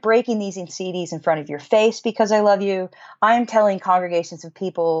 I'm breaking these in CDs in front of your face because I love you. I'm telling congregations of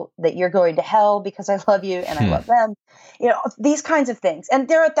people that you're going to hell because I love you and I love them. You know, these kinds of things. And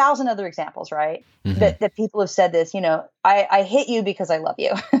there are 1,000 other examples, right? That people have said this, you know, I hit you because I love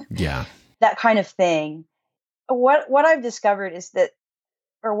you. Yeah. That kind of thing. What I've discovered is that,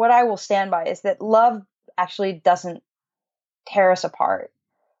 or what I will stand by, is that love actually doesn't tear us apart.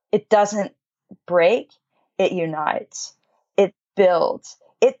 It doesn't break. It unites. It builds.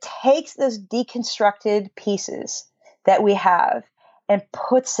 It takes those deconstructed pieces that we have and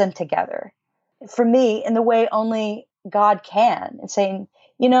puts them together. For me, in the way only God can, and saying,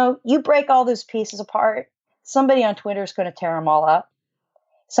 you know, you break all those pieces apart, somebody on Twitter is going to tear them all up.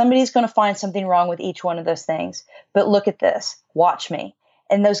 Somebody's going to find something wrong with each one of those things. But look at this. Watch me.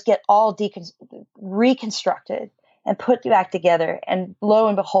 And those get all reconstructed and put back together. And lo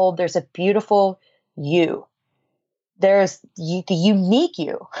and behold, there's a beautiful you. There's the unique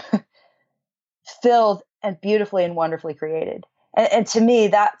you, filled and beautifully and wonderfully created. And to me,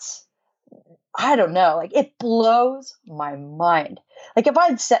 that's, I don't know, like it blows my mind. Like if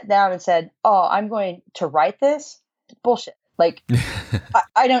I'd sat down and said, oh, I'm going to write this, bullshit. Like,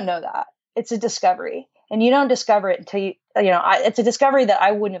 I don't know that. It's a discovery. And you don't discover it until it's a discovery that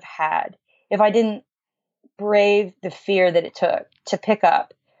I wouldn't have had if I didn't brave the fear that it took to pick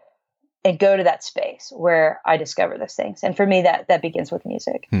up and go to that space where I discover those things. And for me, that begins with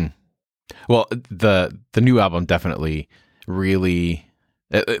music. Well, the new album definitely really,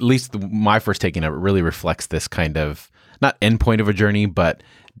 at least my first taking of it, really reflects this kind of, not endpoint of a journey, but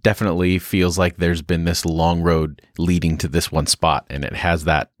definitely feels like there's been this long road leading to this one spot, and it has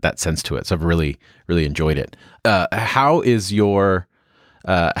that sense to it. So I've really, really enjoyed it. How is your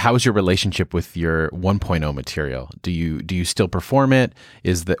relationship with your 1.0 material? Do you still perform it?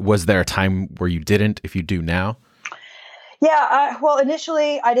 Was there a time where you didn't? If you do now? Yeah. Well,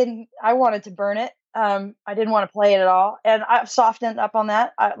 initially I wanted to burn it. I didn't want to play it at all. And I've softened up on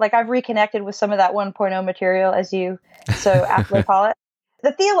that. I've reconnected with some of that 1.0 material, as you so aptly call it.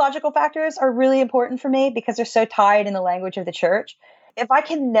 The theological factors are really important for me because they're so tied in the language of the church. If I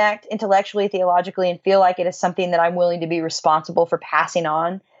connect intellectually, theologically, and feel like it is something that I'm willing to be responsible for passing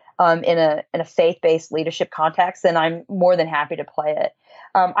on in a faith-based leadership context, then I'm more than happy to play it.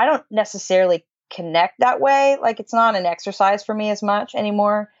 I don't necessarily connect that way. Like it's not an exercise for me as much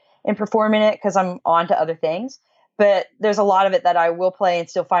anymore in performing it because I'm on to other things. But there's a lot of it that I will play and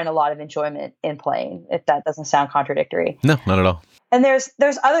still find a lot of enjoyment in playing, if that doesn't sound contradictory. No, not at all. And there's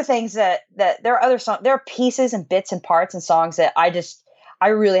other things that there are other songs, there are pieces and bits and parts and songs that I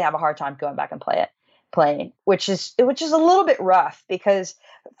really have a hard time going back and playing, which is a little bit rough because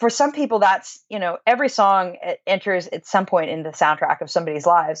for some people that's, you know, every song enters at some point in the soundtrack of somebody's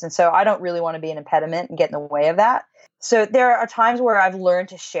lives. And so I don't really want to be an impediment and get in the way of that. So there are times where I've learned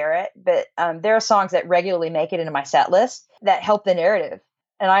to share it, but there are songs that regularly make it into my set list that help the narrative.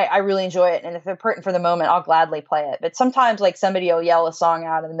 And I really enjoy it. And if they're pertinent for the moment, I'll gladly play it. But sometimes like somebody will yell a song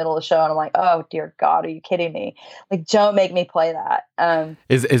out in the middle of the show and I'm like, oh dear God, are you kidding me? Like, don't make me play that.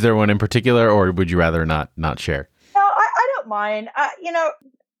 Is there one in particular, or would you rather not share? No, I don't mind.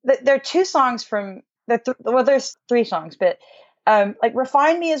 There are two songs from there's three songs, but like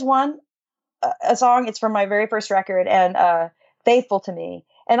Refine Me is one, a song. It's from my very first record, and Faithful to Me.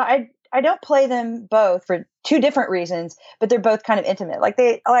 And I don't play them both for two different reasons, but they're both kind of intimate.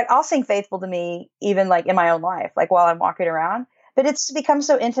 I'll sing Faithful to Me even like in my own life, like while I'm walking around, but it's become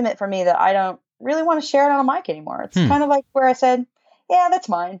so intimate for me that I don't really want to share it on a mic anymore. It's kind of like where I said, yeah, that's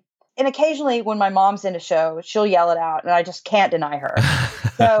mine. And occasionally when my mom's in a show, she'll yell it out and I just can't deny her.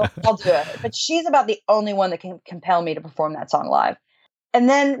 So I'll do it. But she's about the only one that can compel me to perform that song live. And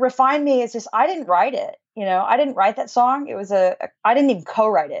then Refine Me is just, I didn't write it. I didn't write that song. It was I didn't even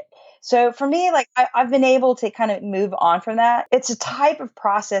co-write it. So for me, like I've been able to kind of move on from that. It's a type of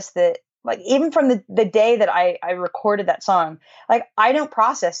process that, like, even from the day that I recorded that song, like I don't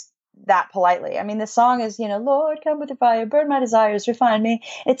process that politely. I mean, the song is, Lord, come with the fire, burn my desires, refine me.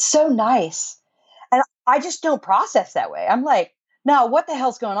 It's so nice. And I just don't process that way. I'm like, no, what the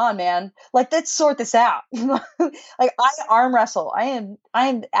hell's going on, man? Like, let's sort this out. Like, I arm wrestle. I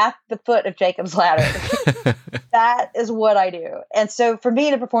am at the foot of Jacob's ladder. That is what I do. And so for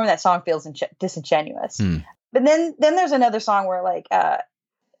me to perform that song feels disingenuous. But then there's another song where, like, that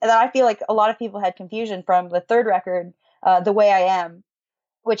I feel like a lot of people had confusion from the third record, The Way I Am,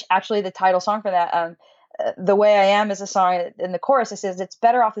 which actually the title song for that, The Way I Am, is a song in the chorus. It says, it's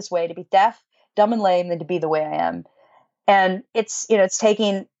better off this way, to be deaf, dumb and lame, than to be the way I am. And it's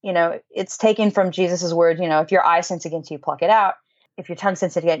taken from Jesus's words, if your eye sins against you, pluck it out. If your tongue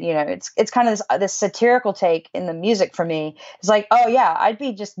sins against you, it's kind of this satirical take in the music for me. It's like, oh yeah, I'd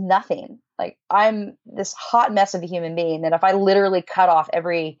be just nothing. Like, I'm this hot mess of a human being that if I literally cut off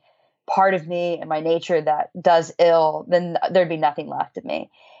every part of me and my nature that does ill, then there'd be nothing left of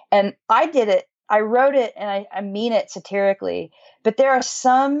me. And I did it. I wrote it, and I mean it satirically. But there are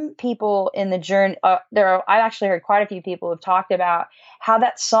some people in the journey. I've actually heard quite a few people who have talked about how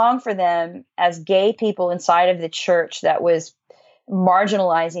that song for them, as gay people inside of the church that was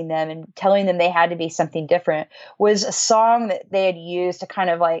marginalizing them and telling them they had to be something different, was a song that they had used to kind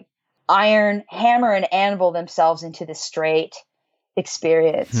of like hammer and anvil themselves into the straight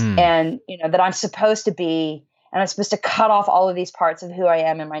experience. And, that I'm supposed to be, and I'm supposed to cut off all of these parts of who I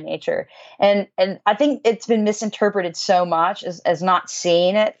am and my nature. And I think it's been misinterpreted so much as not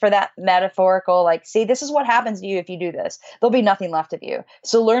seeing it for that metaphorical, like, see, this is what happens to you if you do this. There'll be nothing left of you.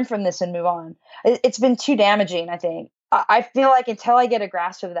 So learn from this and move on. It's been too damaging, I think. I feel like until I get a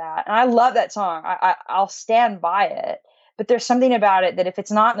grasp of that, and I love that song, I'll stand by it. But there's something about it that if it's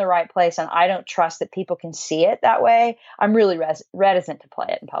not in the right place and I don't trust that people can see it that way, I'm really reticent to play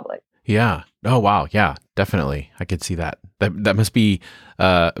it in public. Yeah. Oh, wow. Yeah, definitely. I could see that. That must be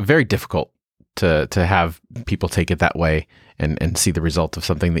very difficult to have people take it that way and see the result of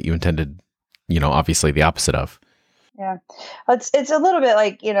something that you intended, obviously the opposite of. Yeah. It's a little bit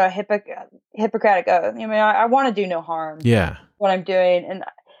like, Hippocratic oath. I want to do no harm. Yeah. What I'm doing. And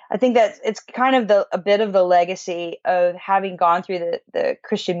I think that it's kind of a bit of the legacy of having gone through the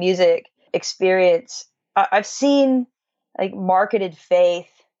Christian music experience. I've seen, like, marketed faith.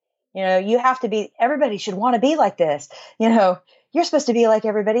 You have to be, everybody should want to be like this. You're supposed to be like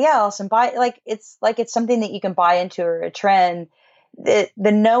everybody else, and it's something that you can buy into, or a trend. The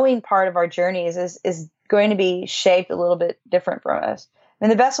knowing part of our journeys is going to be shaped a little bit different from us. I mean,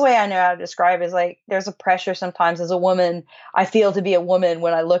 the best way I know how to describe it is, like, there's a pressure sometimes as a woman, I feel, to be a woman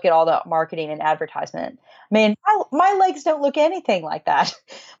when I look at all the marketing and advertisement. I mean, my legs don't look anything like that.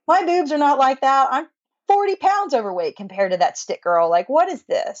 My boobs are not like that. I'm 40 pounds overweight compared to that stick girl. Like, what is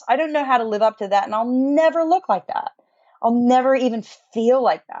this? I don't know how to live up to that. And I'll never look like that. I'll never even feel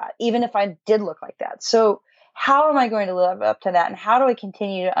like that, even if I did look like that. So how am I going to live up to that? And how do I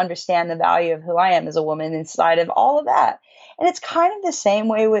continue to understand the value of who I am as a woman inside of all of that? And it's kind of the same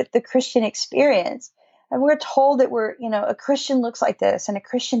way with the Christian experience. And we're told that a Christian looks like this, and a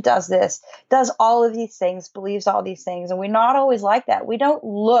Christian does this, does all of these things, believes all these things. And we're not always like that. We don't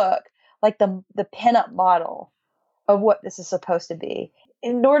look like the pinup model of what this is supposed to be.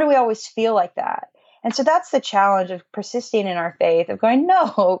 And nor do we always feel like that. And so that's the challenge of persisting in our faith, of going,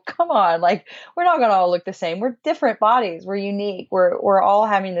 no, come on. Like, we're not going to all look the same. We're different bodies. We're unique. We're all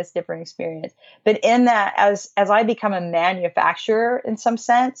having this different experience. But in that, as I become a manufacturer in some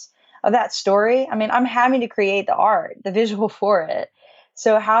sense of that story, I mean, I'm having to create the art, the visual for it.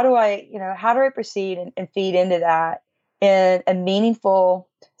 So how do I proceed and feed into that in a meaningful,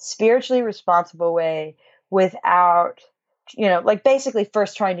 spiritually responsible way without, like, basically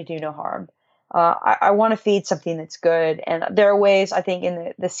first trying to do no harm? I want to feed something that's good. And there are ways, I think,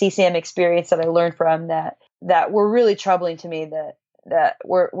 in the CCM experience that I learned from that were really troubling to me, that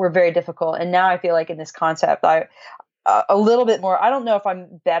were very difficult. And now I feel like in this concept, a little bit more, I don't know if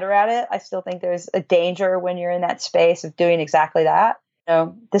I'm better at it. I still think there's a danger when you're in that space of doing exactly that.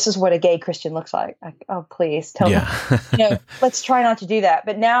 This is what a gay Christian looks like. Oh, please tell me, let's try not to do that.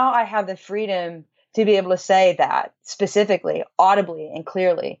 But now I have the freedom to be able to say that specifically, audibly and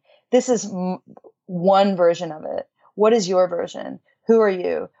clearly. This is one version of it. What is your version? Who are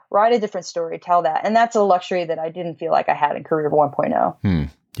you? Write a different story, tell that. And that's a luxury that I didn't feel like I had in Career 1.0.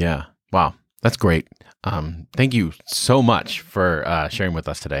 Yeah. Wow. That's great. Thank you so much for sharing with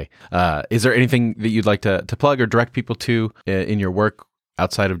us today. Is there anything that you'd like to plug or direct people to in your work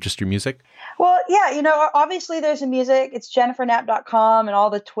outside of just your music? Well, yeah, obviously there's a music. It's jenniferknapp.com and all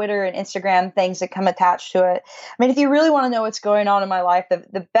the Twitter and Instagram things that come attached to it. I mean, if you really want to know what's going on in my life,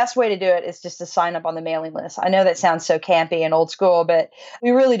 the best way to do it is just to sign up on the mailing list. I know that sounds so campy and old school, but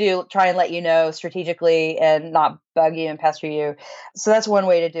we really do try and let you know strategically and not bug you and pester you. So that's one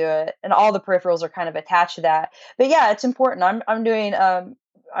way to do it. And all the peripherals are kind of attached to that. But yeah, it's important. I'm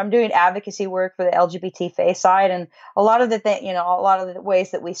doing advocacy work for the LGBT faith side, and a lot of the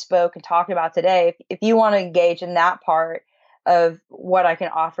ways that we spoke and talked about today. If you want to engage in that part of what I can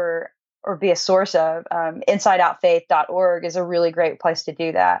offer or be a source of, insideoutfaith.org is a really great place to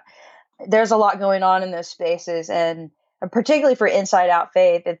do that. There's a lot going on in those spaces, and particularly for Inside Out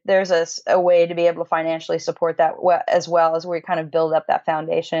Faith, if there's a way to be able to financially support that as well as we kind of build up that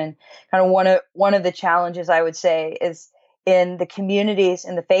foundation. Kind of one of the challenges I would say is in the communities,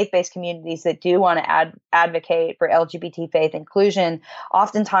 in the faith-based communities that do want to advocate for LGBT faith inclusion,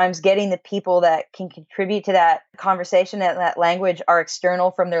 oftentimes getting the people that can contribute to that conversation and that language are external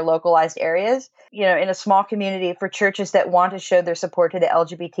from their localized areas. In a small community, for churches that want to show their support to the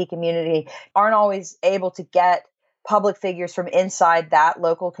LGBT community, aren't always able to get public figures from inside that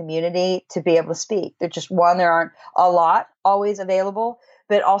local community to be able to speak. There aren't a lot always available,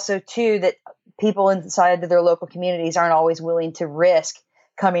 but also two, that people inside of their local communities aren't always willing to risk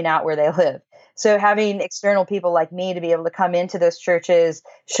coming out where they live. So having external people like me to be able to come into those churches,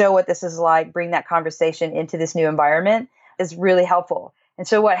 show what this is like, bring that conversation into this new environment is really helpful. And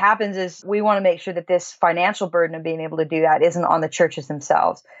so what happens is we want to make sure that this financial burden of being able to do that isn't on the churches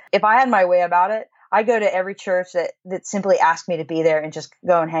themselves. If I had my way about it, I go to every church that simply asked me to be there and just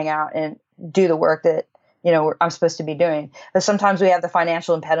go and hang out and do the work that I'm supposed to be doing. But sometimes we have the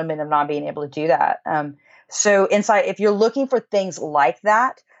financial impediment of not being able to do that. So if you're looking for things like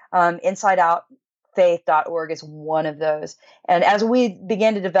that, insideoutfaith.org is one of those. And as we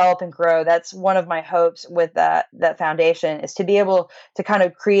begin to develop and grow, that's one of my hopes with that foundation, is to be able to kind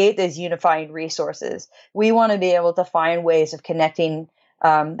of create those unifying resources. We want to be able to find ways of connecting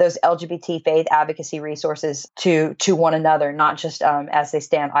those LGBT faith advocacy resources to one another, not just as they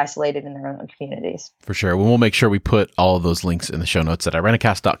stand isolated in their own communities. For sure. We'll make sure we put all of those links in the show notes at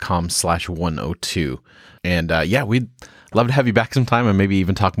irenicast.com/102. And we'd love to have you back sometime and maybe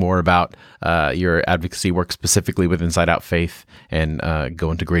even talk more about your advocacy work specifically with Inside Out Faith and go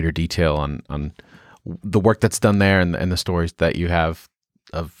into greater detail on the work that's done there and the stories that you have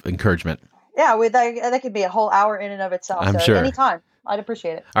of encouragement. Yeah, that could be a whole hour in and of itself. I'm sure. Anytime. I'd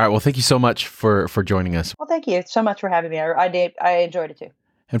appreciate it. All right. Well, thank you so much for joining us. Well, thank you so much for having me. I enjoyed it too.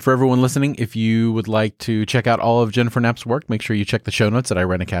 And for everyone listening, if you would like to check out all of Jennifer Knapp's work, make sure you check the show notes at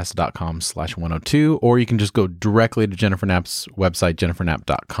irenicast.com/102, or you can just go directly to Jennifer Knapp's website,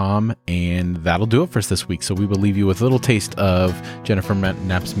 jenniferknapp.com, and that'll do it for us this week. So we will leave you with a little taste of Jennifer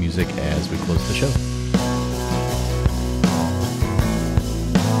Knapp's music as we close the show.